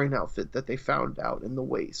Mandalorian outfit that they found out in the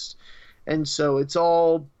waste. And so it's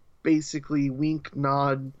all basically wink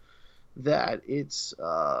nod that it's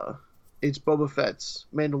Boba Fett's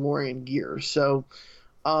Mandalorian gear. So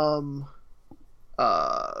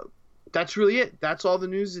that's really it. That's all the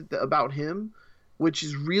news about him, which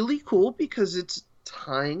is really cool because it's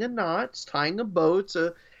tying a knot, it's tying a bow. It's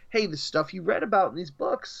hey, the stuff you read about in these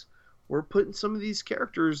books, we're putting some of these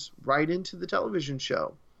characters right into the television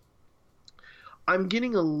show. I'm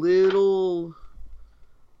getting a little.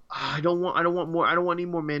 I don't want any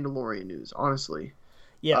more Mandalorian news, honestly.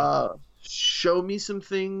 Yeah. Show me some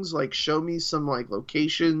things, like show me some like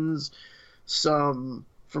locations, some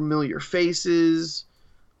familiar faces.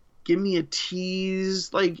 Give me a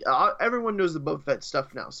tease. Like everyone knows the Boba Fett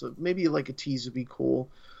stuff now, so maybe like a tease would be cool.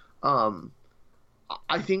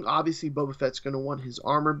 I think obviously Boba Fett's going to want his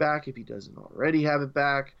armor back if he doesn't already have it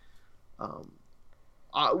back.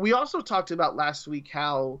 We also talked about last week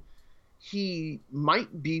how he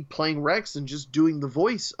might be playing Rex and just doing the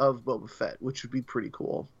voice of Boba Fett, which would be pretty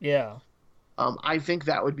cool. Yeah. I think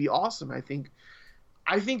that would be awesome. I think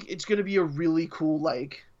it's going to be a really cool,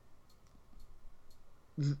 like,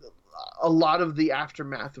 a lot of the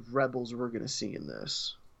aftermath of Rebels we're going to see in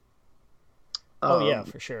this. Yeah,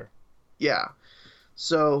 for sure. Yeah.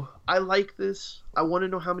 So I like this. I want to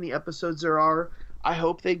know how many episodes there are. I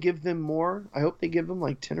hope they give them more. I hope they give them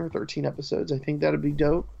like 10 or 13 episodes. I think that'd be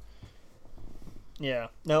dope. Yeah.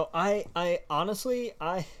 No, I honestly,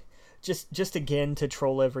 just again to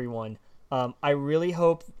troll everyone, I really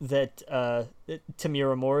hope that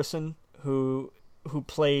Tamira Morrison, who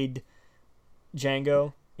played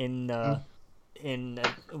Jango in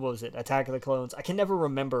what was it, Attack of the Clones? I can never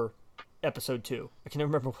remember episode 2. I can never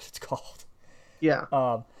remember what it's called. Yeah.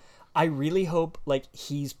 I really hope like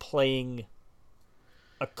he's playing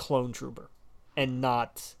a clone trooper and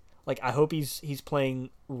not like, I hope he's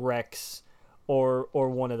playing Rex or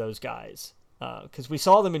one of those guys, because we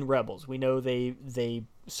saw them in Rebels. We know they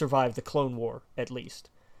survived the Clone War at least,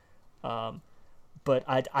 but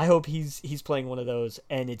I hope he's playing one of those,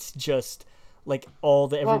 and it's just like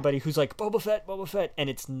everybody who's like Boba Fett, and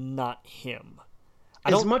it's not him.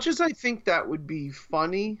 As much as I think that would be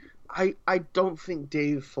funny, I don't think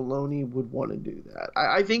Dave Filoni would want to do that.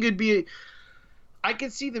 I think it'd be. I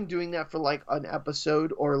could see them doing that for like an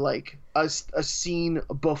episode or like a scene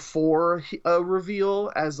before a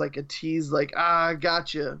reveal as like a tease, like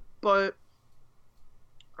gotcha. But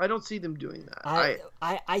I don't see them doing that.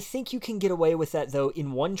 I think you can get away with that though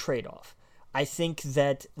in one trade-off. I think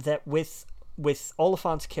that with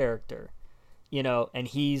Oliphant's character, you know, and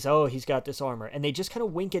he's got this armor, and they just kind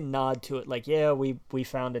of wink and nod to it, like, yeah, we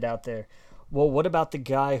found it out there. Well, what about the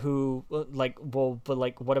guy who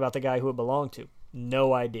what about the guy who it belonged to?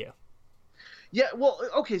 No idea. Yeah, well,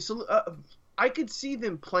 okay, so I could see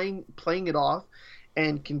them playing it off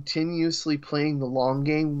and continuously playing the long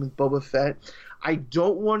game with Boba Fett. I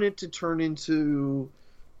don't want it to turn into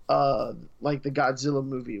like the Godzilla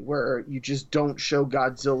movie where you just don't show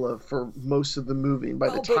Godzilla for most of the movie, and by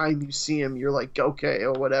the time you see him, you're like, okay,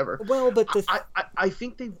 or whatever. Well, but I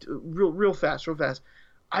think they've real fast.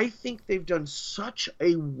 I think they've done such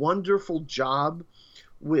a wonderful job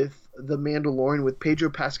with the Mandalorian, with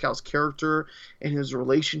Pedro Pascal's character and his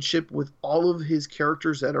relationship with all of his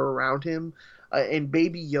characters that are around him, and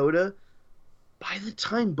Baby Yoda. By the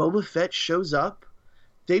time Boba Fett shows up,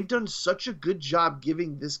 they've done such a good job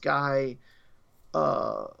giving this guy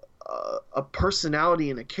a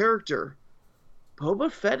personality and a character.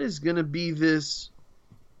 Boba Fett is going to be this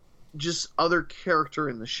just other character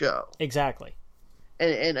in the show. Exactly.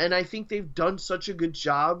 And I think they've done such a good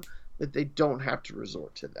job that they don't have to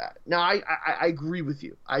resort to that. Now, I agree with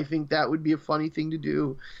you. I think that would be a funny thing to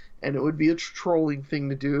do, and it would be a trolling thing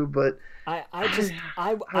to do, but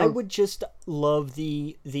I would just love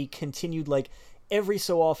the continued, like, every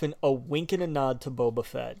so often a wink and a nod to Boba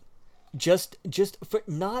Fett. Just for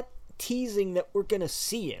not teasing that we're going to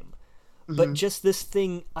see him, but just this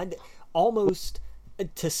thing almost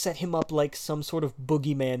to set him up like some sort of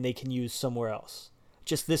boogeyman they can use somewhere else.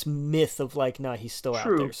 Just this myth of like, nah, he's still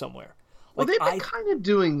out there somewhere. Like, well, they've been kind of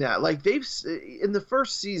doing that. Like they've in the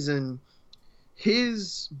first season,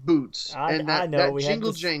 his boots and that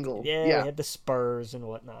jingle jangle. Yeah, we had the spurs and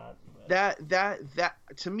whatnot. That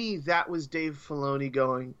to me, that was Dave Filoni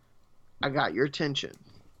going, I got your attention.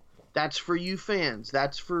 That's for you fans.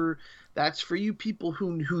 That's for you people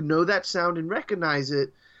who know that sound and recognize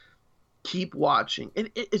it. Keep watching. And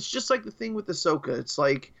it's just like the thing with Ahsoka. It's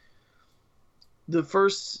like the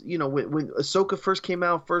first, when Ahsoka first came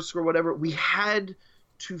out, or whatever, we had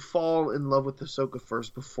to fall in love with Ahsoka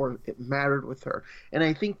first before it mattered with her. And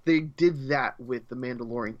I think they did that with the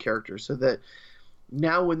Mandalorian character, so that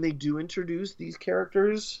now when they do introduce these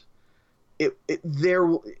characters,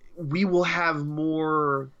 we will have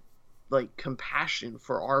more like compassion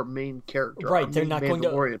for our main character. Right, they're not going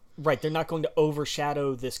to. Right, they're not going to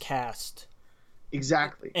overshadow this cast.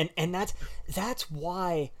 Exactly. And that's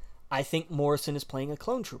why I think Morrison is playing a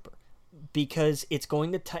clone trooper, because it's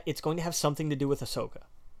going to have something to do with Ahsoka.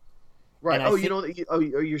 Right.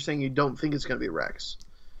 You're saying you don't think it's going to be Rex?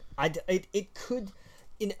 It could.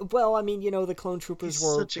 Well, I mean, the clone troopers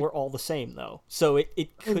were all the same, though. So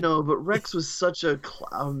it could. No, but Rex was such a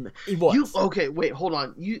clown. He was. Okay, wait, hold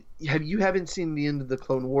on. You haven't seen the end of the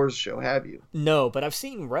Clone Wars show, have you? No, but I've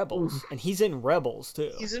seen Rebels, and he's in Rebels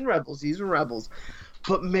too. He's in Rebels.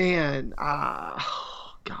 But man,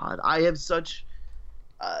 God, I have such.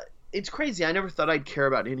 It's crazy. I never thought I'd care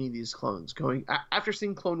about any of these clones. After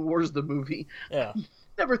seeing Clone Wars, the movie, yeah,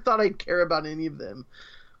 never thought I'd care about any of them.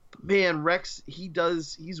 But man, Rex,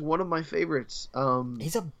 he's one of my favorites.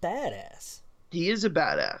 He's a badass. He is a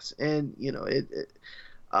badass, and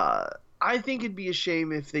I think it'd be a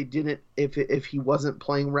shame if they didn't, if he wasn't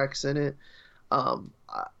playing Rex in it.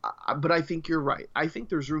 But I think you're right. I think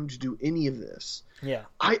there's room to do any of this. Yeah.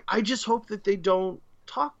 I just hope that they don't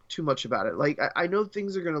talk too much about it. Like, I know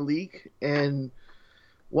things are going to leak and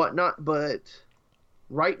whatnot, but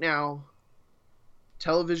right now,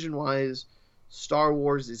 television-wise, Star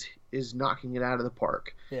Wars is knocking it out of the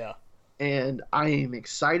park. Yeah. And I am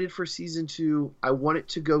excited for season 2. I want it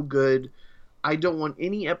to go good. I don't want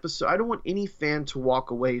any fan to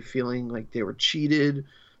walk away feeling like they were cheated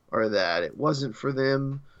or that it wasn't for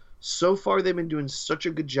them. So far, they've been doing such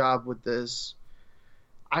a good job with this.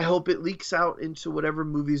 I hope it leaks out into whatever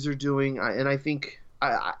movies they're doing, and I think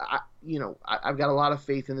I've got a lot of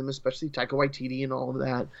faith in them, especially Taika Waititi and all of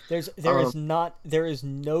that. There is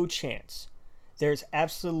no chance. There's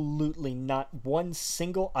absolutely not one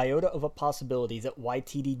single iota of a possibility that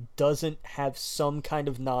Waititi doesn't have some kind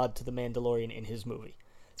of nod to the Mandalorian in his movie.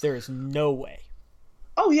 There is no way.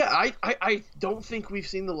 Oh yeah, I don't think we've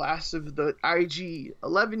seen the last of the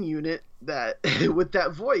IG-11 unit that with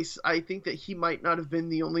that voice. I think that he might not have been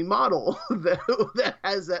the only model that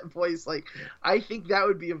has that voice. Like, I think that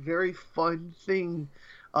would be a very fun thing.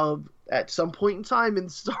 At some point in time in the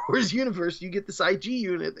Star Wars universe, you get this IG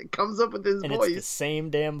unit that comes up with his voice. It's the same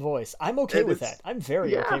damn voice. I'm okay with that. I'm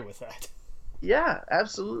very okay with that. Yeah,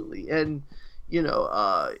 absolutely. And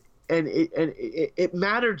and it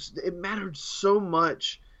mattered. It mattered so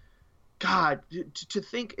much. God, to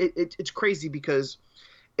think it's crazy, because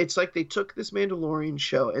it's like they took this Mandalorian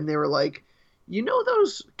show and they were like,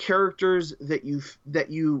 those characters that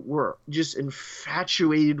you were just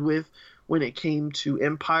infatuated with when it came to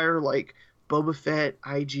Empire, like Boba Fett,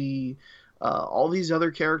 IG, all these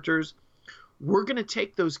other characters. We're gonna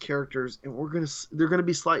take those characters and they're gonna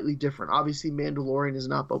be slightly different. Obviously, Mandalorian is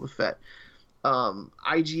not Boba Fett.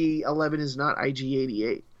 IG-11 is not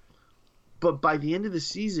IG-88. But by the end of the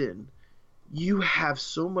season, you have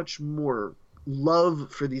so much more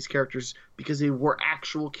love for these characters because they were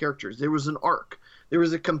actual characters. There was an arc. There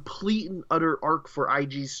was a complete and utter arc for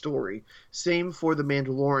IG's story. Same for the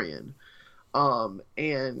Mandalorian.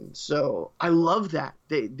 And so I love that.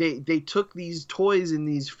 They took these toys and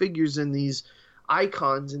these figures and these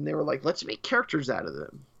icons and they were like, let's make characters out of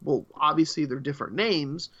them. Well, obviously they're different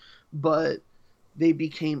names, but they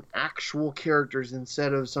became actual characters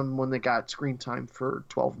instead of someone that got screen time for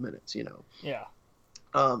 12 minutes, Yeah.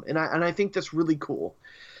 And I think that's really cool.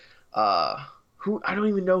 I don't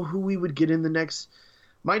even know who we would get in the next.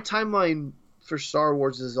 My timeline for Star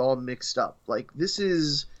Wars is all mixed up. Like, this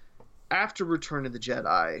is after Return of the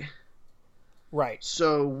Jedi. Right.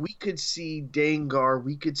 So we could see Dengar,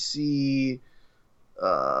 we could see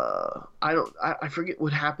I forget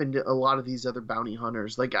what happened to a lot of these other bounty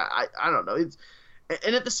hunters. Like, I don't know.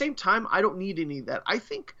 And at the same time, I don't need any of that. I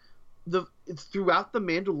think throughout the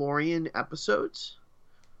Mandalorian episodes,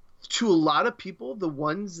 to a lot of people, the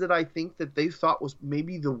ones that I think that they thought was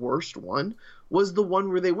maybe the worst one was the one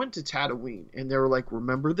where they went to Tatooine and they were like,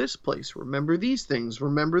 remember this place, remember these things,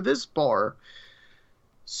 remember this bar.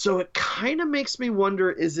 So it kind of makes me wonder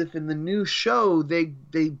is if in the new show they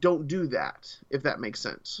don't do that, if that makes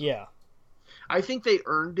sense. Yeah. I think they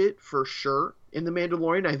earned it for sure in The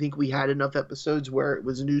Mandalorian. I think we had enough episodes where it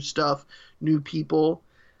was new stuff, new people.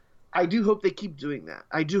 I do hope they keep doing that.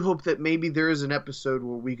 I do hope that maybe there is an episode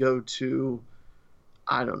where we go to,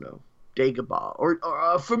 I don't know, Dagobah or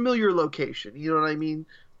a familiar location. You know what I mean?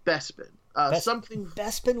 Bespin. Something.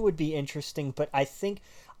 Bespin would be interesting, but I think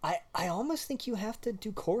I almost think you have to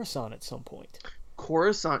do Coruscant at some point.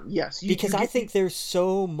 Coruscant, yes. Because I think there's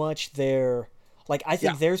so much there. Like, I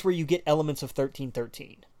think there's where you get elements of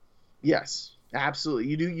 1313. Yes, absolutely.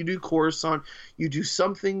 You do Coruscant. You do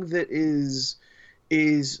something that is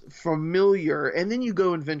familiar, and then you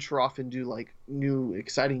go and venture off and do like new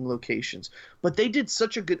exciting locations. But they did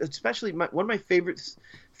such a good, especially one of my favorite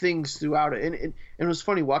things throughout it, and it was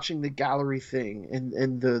funny watching the gallery thing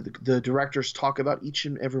and the directors talk about each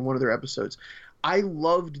and every one of their episodes. I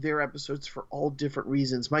loved their episodes for all different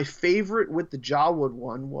reasons. My favorite with the Jawa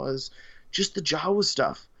one was just the Jawa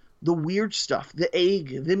stuff, the weird stuff, the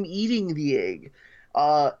egg, them eating the egg,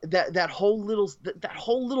 that whole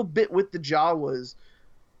little bit with the Jawas.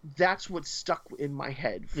 That's what stuck in my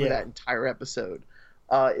head for that entire episode.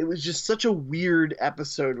 It was just such a weird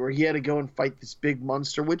episode where he had to go and fight this big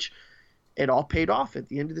monster, which it all paid off at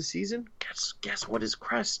the end of the season. Guess what his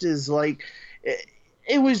crest is like.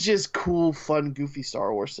 It was just cool, fun, goofy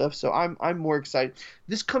Star Wars stuff. So I'm more excited.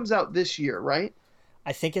 This comes out this year, right?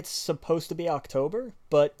 I think it's supposed to be October,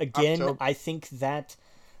 but again, I think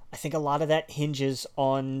a lot of that hinges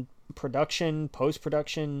on production,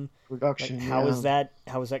 post-production. Production. Like, how is that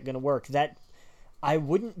going to work? That I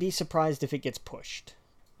wouldn't be surprised if it gets pushed.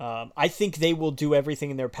 I think they will do everything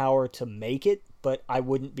in their power to make it, but I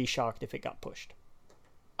wouldn't be shocked if it got pushed.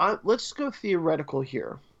 Let's go theoretical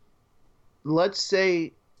here. Let's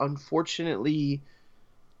say, unfortunately,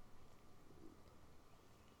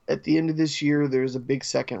 at the end of this year, there's a big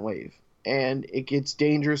second wave, and it gets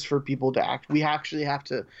dangerous for people to act. We actually have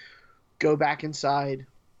to go back inside.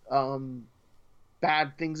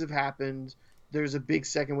 Bad things have happened. There's a big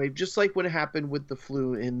second wave, just like when it happened with the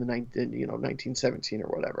flu in 1917 or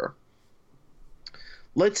whatever.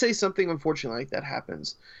 Let's say something unfortunate like that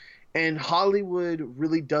happens, and Hollywood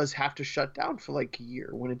really does have to shut down for like a year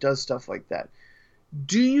when it does stuff like that.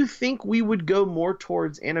 Do you think we would go more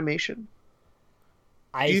towards animation?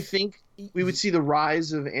 Do you think we would see the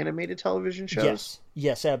rise of animated television shows?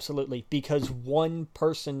 Yes, absolutely. Because one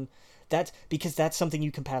person, that's something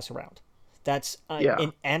you can pass around. That's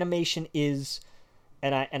and animation is,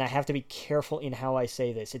 and I have to be careful in how I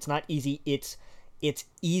say this. It's not easy. It's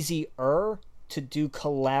easier to do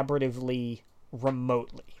collaboratively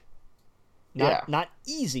remotely. Not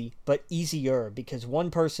easy, but easier, because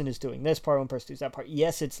one person is doing this part, one person does that part.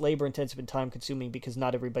 Yes, it's labor intensive and time consuming because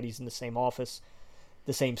not everybody's in the same office,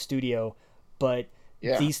 the same studio, but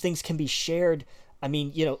these things can be shared. I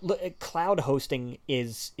mean, cloud hosting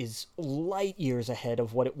is light years ahead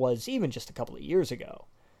of what it was even just a couple of years ago.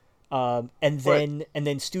 And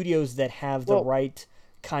then studios that have the right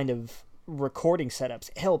kind of recording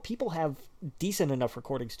setups. Hell, people have decent enough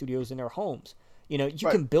recording studios in their homes. You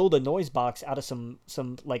can build a noise box out of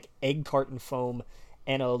some like egg carton foam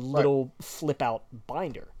and a little flip out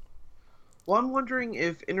binder. Well, I'm wondering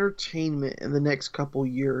if entertainment in the next couple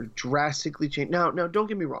years drastically change. Now, don't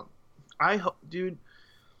get me wrong. I hope, dude.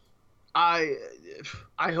 I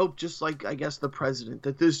hope, just like I guess the president,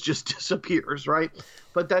 that this just disappears, right?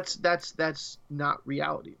 But that's not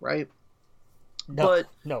reality, right? No,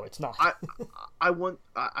 it's not. I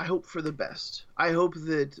hope for the best. I hope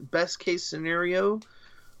that best case scenario,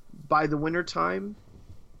 by the winter time,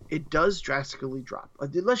 it does drastically drop.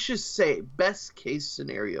 Let's just say best case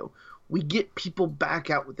scenario, we get people back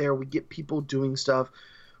out there, we get people doing stuff,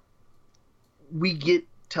 we get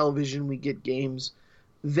television, we get games.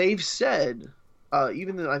 They've said,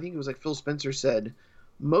 even though I think it was like Phil Spencer said,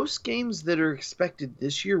 most games that are expected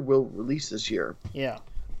this year will release this year. Yeah.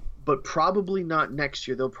 But probably not next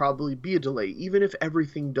year. There'll probably be a delay, even if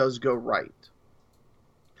everything does go right.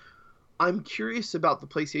 I'm curious about the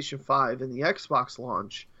PlayStation 5 and the Xbox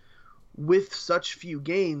launch. With such few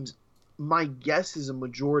games, my guess is a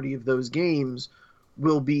majority of those games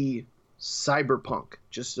will be Cyberpunk,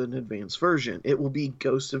 just an advanced version. It will be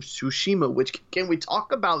Ghost of Tsushima, which, can we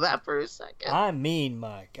talk about that for a second? I mean,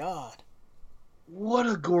 my God. What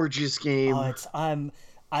a gorgeous game.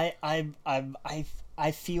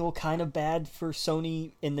 I feel kind of bad for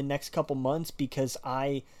Sony in the next couple months because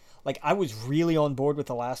I was really on board with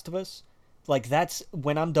The Last of Us. Like, that's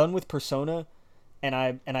when I'm done with Persona and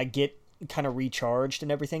I get kind of recharged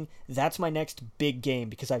and everything, that's my next big game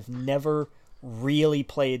because I've never really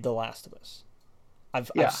played The Last of Us.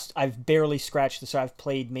 I've barely scratched this. I've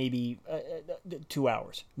played maybe 2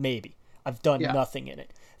 hours, maybe. I've done nothing in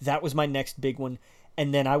it. That was my next big one.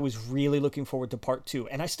 And then I was really looking forward to part 2,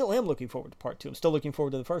 and I still am looking forward to part 2. I'm still looking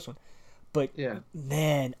forward to the first one, but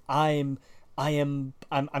man, I'm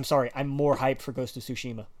sorry. I'm more hyped for Ghost of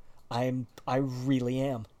Tsushima. I really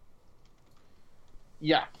am.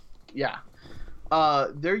 Yeah.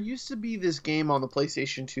 There used to be this game on the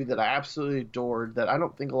PlayStation 2 that I absolutely adored that I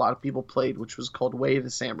don't think a lot of people played, which was called Way of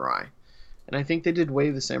the Samurai. And I think they did Way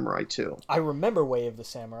of the Samurai too. I remember Way of the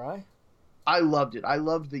Samurai. I loved it. I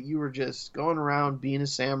loved that you were just going around being a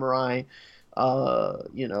samurai.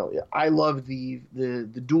 I love the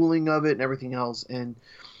dueling of it and everything else. And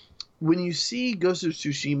when you see Ghost of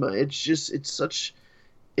Tsushima,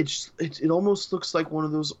 it almost looks like one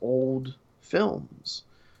of those old films.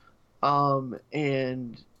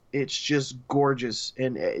 And it's just gorgeous,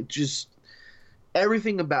 and it just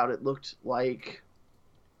everything about it looked like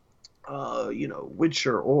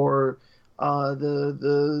Witcher or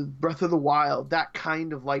the Breath of the Wild, that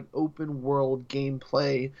kind of like open world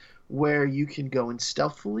gameplay where you can go in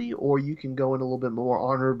stealthily or you can go in a little bit more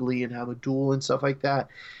honorably and have a duel and stuff like that.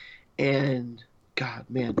 And God,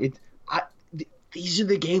 man, these are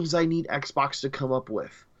the games I need Xbox to come up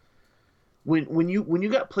with. When you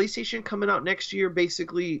got PlayStation coming out next year,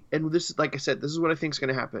 basically, and this is, like I said, this is what I think is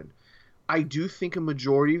going to happen. I do think a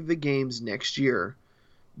majority of the games next year,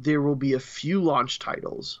 there will be a few launch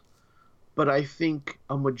titles, but I think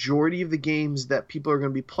a majority of the games that people are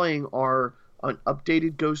going to be playing are an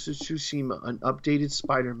updated Ghost of Tsushima, an updated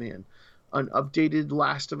Spider-Man, an updated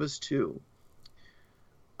Last of Us 2.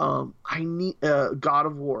 I need God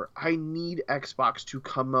of War. I need Xbox to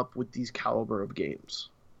come up with these caliber of games.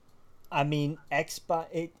 I mean,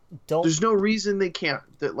 Xbox. There's no reason they can't.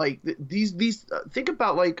 These. Think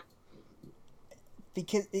about like.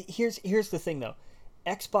 Because here's the thing though,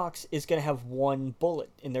 Xbox is going to have one bullet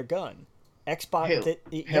in their gun. Xbox.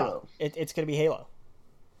 Halo. It's going to be Halo.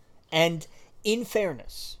 And in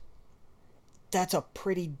fairness, that's a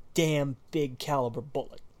pretty damn big caliber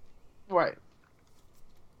bullet. Right.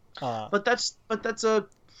 But that's a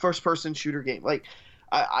first person shooter game. Like,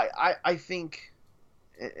 I think,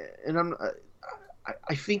 and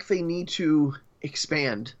I think they need to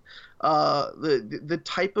expand the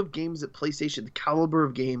type of games that PlayStation, the caliber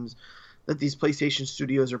of games that these PlayStation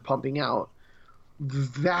studios are pumping out,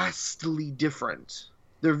 vastly different.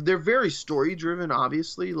 They're very story driven,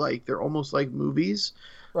 obviously. Like they're almost like movies.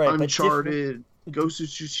 Right, Uncharted, Ghost of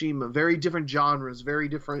Tsushima, very different genres, very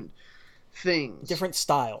different things, different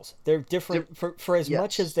styles. They're different for as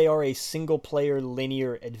much as they are a single player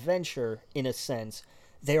linear adventure in a sense.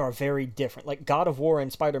 They are very different. Like God of War and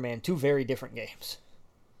Spider-Man, two very different games.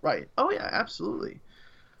 Right. Oh yeah, absolutely.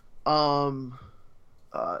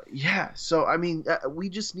 Yeah. So I mean, we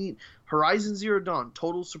just need Horizon Zero Dawn.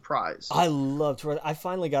 Total surprise. I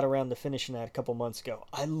finally got around to finishing that a couple months ago.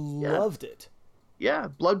 I loved it. Yeah,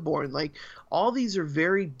 Bloodborne. Like all these are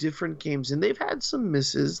very different games, and they've had some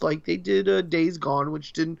misses. Like they did Days Gone,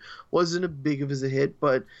 which wasn't as big of a hit,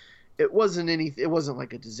 but it wasn't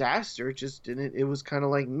like a disaster. It just didn't. It was kind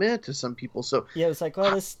of like meh to some people. So yeah, it was like,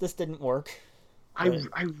 well, this didn't work.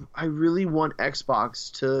 I really want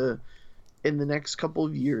Xbox to, in the next couple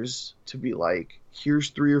of years, to be like,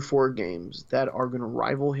 here's 3 or 4 games that are going to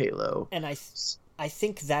rival Halo. And I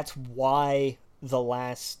think that's why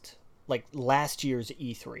last year's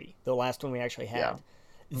E3, the last one we actually had,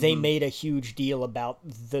 they made a huge deal about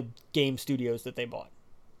the game studios that they bought.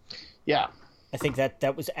 Yeah. I think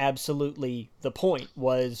that was absolutely the point,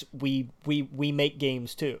 was we make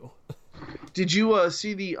games too. Did you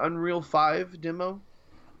see the Unreal 5 demo?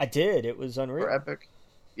 I did. It was unreal. For Epic.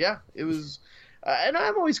 Yeah, it was. And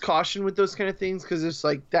I'm always cautioned with those kind of things because it's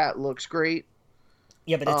like, that looks great.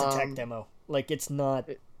 Yeah, but it's a tech demo. Like, it's not...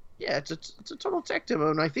 Yeah, it's a total tech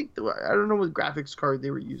demo, and I think I don't know what graphics card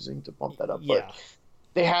they were using to pump that up, but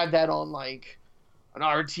they had that on like an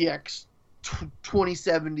RTX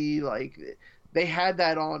 2070. Like they had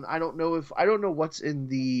that on. I don't know what's in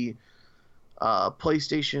the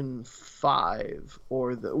PlayStation 5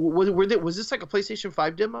 or was this like a PlayStation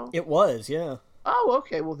 5 demo? It was, yeah. Oh,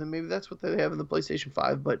 okay. Well, then maybe that's what they have in the PlayStation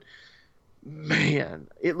 5. But man,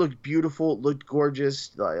 it looked beautiful. It looked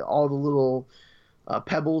gorgeous. Like, all the little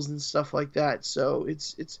pebbles and stuff like that. So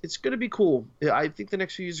it's going to be cool. I think the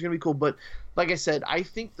next few years are going to be cool. But like I said, I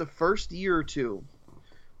think the first year or two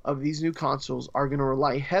of these new consoles are going to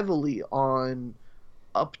rely heavily on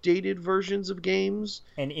updated versions of games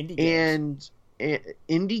and indie games. And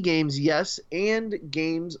indie games, yes, and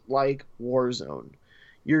games like Warzone.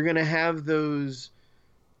 You're going to have those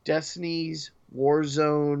Destiny's,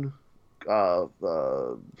 Warzone,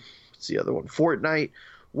 what's the other one? Fortnite.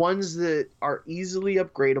 Ones that are easily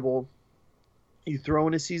upgradable. You throw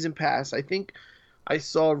in a season pass. I think I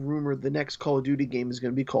saw a rumor the next Call of Duty game is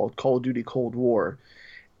going to be called Call of Duty Cold War.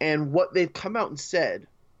 And what they've come out and said,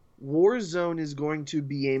 Warzone is going to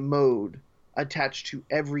be a mode attached to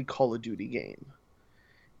every Call of Duty game.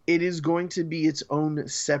 It is going to be its own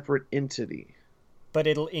separate entity. But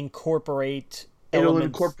it'll incorporate It'll elements.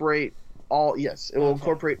 incorporate all. Yes, it will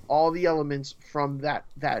incorporate all the elements from that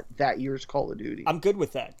year's Call of Duty. I'm good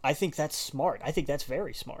with that. I think that's smart. I think that's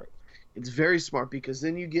very smart. It's very smart because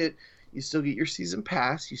then you still get your season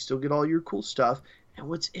pass, you still get all your cool stuff. And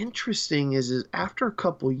what's interesting is after a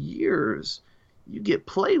couple years, you get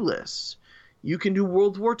playlists. You can do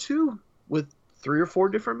World War II with 3 or 4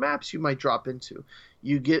 different maps you might drop into.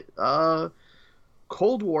 You get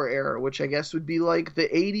Cold War era, which I guess would be like the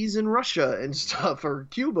 80s in Russia and stuff, or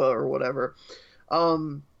Cuba or whatever.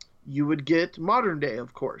 You would get modern day,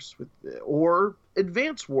 of course, or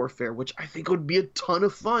advanced warfare, which I think would be a ton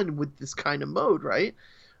of fun with this kind of mode, right?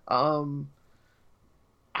 I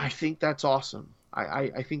think that's awesome.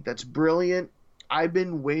 I think that's brilliant. I've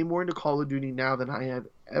been way more into Call of Duty now than I have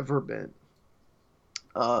ever been.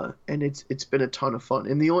 And it's been a ton of fun.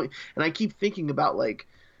 And I keep thinking about, like,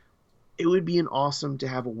 it would be awesome to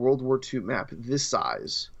have a World War II map this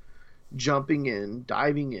size, jumping in,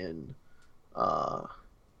 diving in,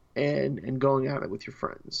 and going at it with your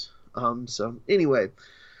friends. So anyway,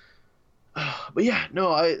 but yeah,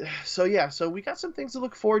 no, so we got some things to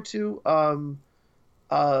look forward to.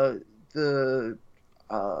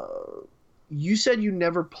 You said you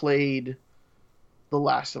never played The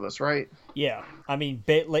Last of Us, right? Yeah, I mean,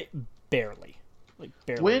 barely. Like,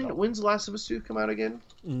 barely. When's The Last of Us 2 come out again?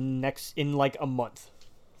 In like a month.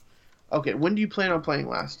 Okay, when do you plan on playing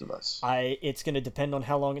Last of Us? It's gonna depend on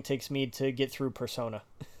how long it takes me to get through Persona.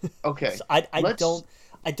 Okay. So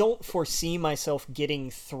I don't foresee myself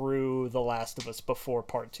getting through The Last of Us before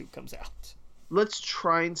Part 2 comes out. Let's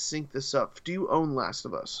try and sync this up. Do you own Last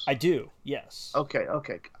of Us? I do, yes. Okay.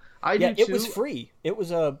 I do too. It was free. It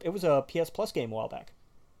was a PS Plus game a while back.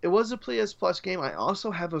 It was a PS Plus game. I also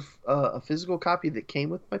have a physical copy that came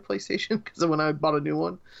with my PlayStation because when I bought a new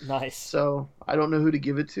one. Nice. So I don't know who to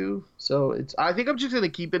give it to. So I think I'm just gonna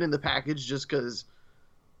keep it in the package just because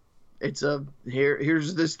it's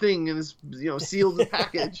here's this thing and it's sealed the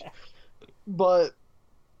package. But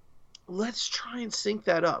let's try and sync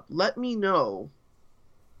that up. Let me know,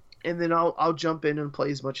 and then I'll jump in and play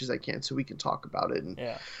as much as I can so we can talk about it. And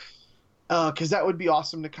yeah. Because that would be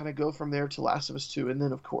awesome to kind of go from there to Last of Us 2, and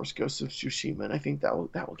then of course Ghost of Tsushima. And I think that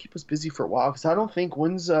will keep us busy for a while. Because I don't think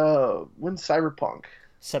when's Cyberpunk?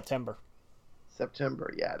 September.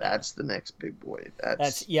 Yeah, that's the next big boy.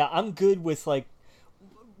 I'm good with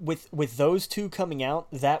with those two coming out.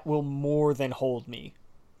 That will more than hold me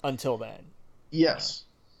until then. Yes,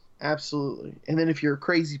 absolutely. And then if you're a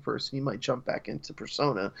crazy person, you might jump back into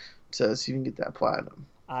Persona to see if you can get that platinum.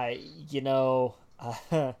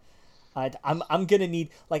 I'm gonna need,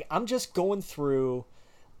 like, I'm just going through.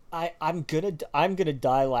 I'm gonna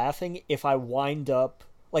die laughing if I wind up,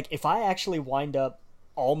 like, if I actually wind up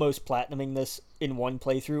almost platinuming this in one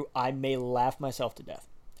playthrough. I may laugh myself to death.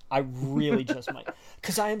 I really just might,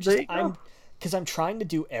 because I'm trying to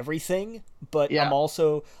do everything, but yeah. I'm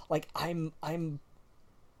also like I'm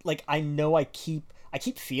like, I know I keep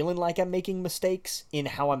feeling like I'm making mistakes in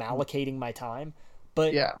how I'm allocating my time.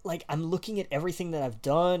 But yeah, like, I'm looking at everything that I've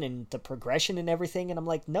done and the progression and everything, and I'm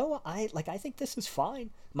like, no, I think this is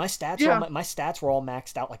fine. My stats my stats were all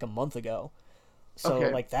maxed out like a month ago, so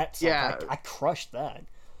like that's I crushed that.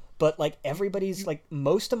 But like, everybody's like,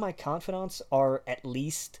 most of my confidants are at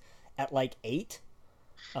least at like 8.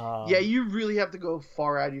 Yeah, you really have to go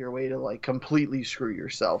far out of your way to like completely screw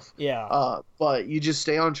yourself. Yeah. But you just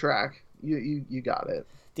stay on track. You got it.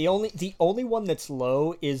 The only one that's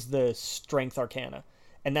low is the Strength Arcana,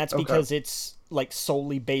 and that's because it's like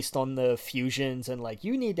solely based on the fusions and like,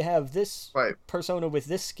 you need to have this persona with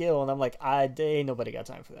this skill, and I'm like, ain't nobody got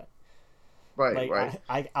time for that. Right.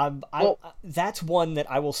 That's one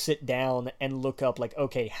that I will sit down and look up, like,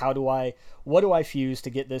 okay, what do I fuse to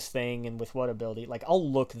get this thing, and with what ability? Like, I'll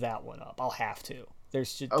look that one up. I'll have to.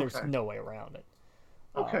 There's no way around it.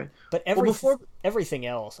 Okay. But everything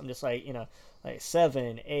else, I'm just like, like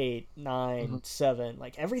 7, 8, 9, 7,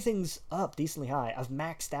 like, everything's up decently high. I've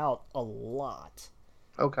maxed out a lot.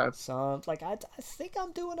 Okay. So like, I think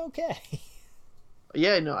I'm doing okay.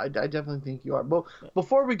 Yeah, no, I definitely think you are. But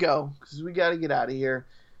before we go, because we got to get out of here,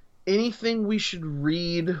 anything we should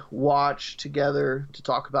read, watch together to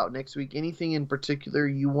talk about next week? Anything in particular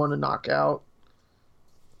you want to knock out?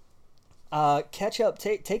 Catch up.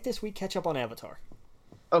 Take this week. Catch up on Avatar.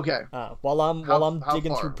 Okay. While I'm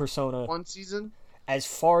digging through Persona. One season? As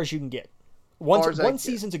far as you can get. One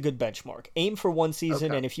season's a good benchmark. Aim for one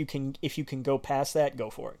season, and if you can go past that, go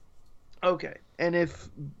for it. Okay. And if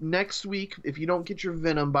next week, if you don't get your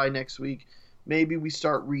Venom by next week, maybe we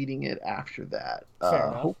start reading it after that. Fair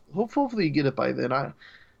enough. Hopefully you get it by then. I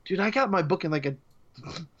got my book in like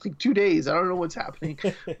like 2 days. I don't know what's happening,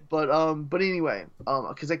 but anyway,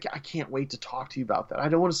 because I can't wait to talk to you about that. I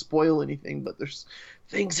don't want to spoil anything, but there's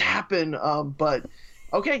things happen. But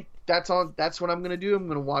okay, that's what I'm gonna do. I'm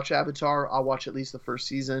gonna watch Avatar. I'll watch at least the first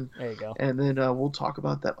season. There you go. And then we'll talk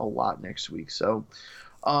about that a lot next week. So,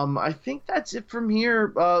 I think that's it from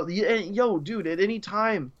here. Yo, dude, at any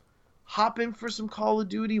time, hop in for some Call of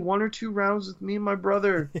Duty, 1 or 2 rounds with me and my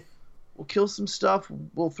brother. We'll kill some stuff.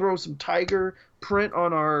 We'll throw some tiger print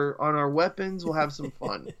on our weapons. We'll have some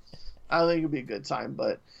fun. I think it'll be a good time.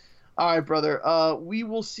 But all right, brother. We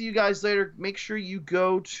will see you guys later. Make sure you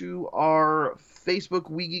go to our Facebook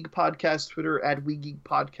We Geek Podcast, Twitter at We Geek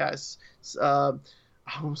Podcasts. I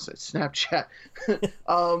almost said Snapchat.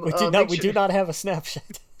 We do not have a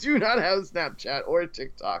Snapchat. Do not have a Snapchat or a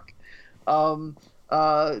TikTok.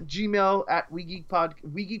 Gmail at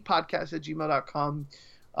WeGeekPodcast at gmail.com.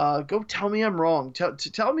 Go tell me I'm wrong.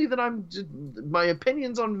 Tell me that my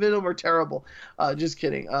opinions on Venom are terrible. Just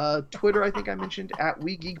kidding. Twitter, I think I mentioned at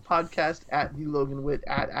We Geek Podcast, at the Logan Witt,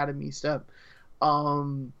 at Adam Estep,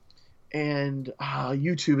 and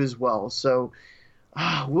YouTube as well. So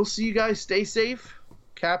we'll see you guys. Stay safe,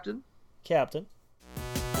 Captain.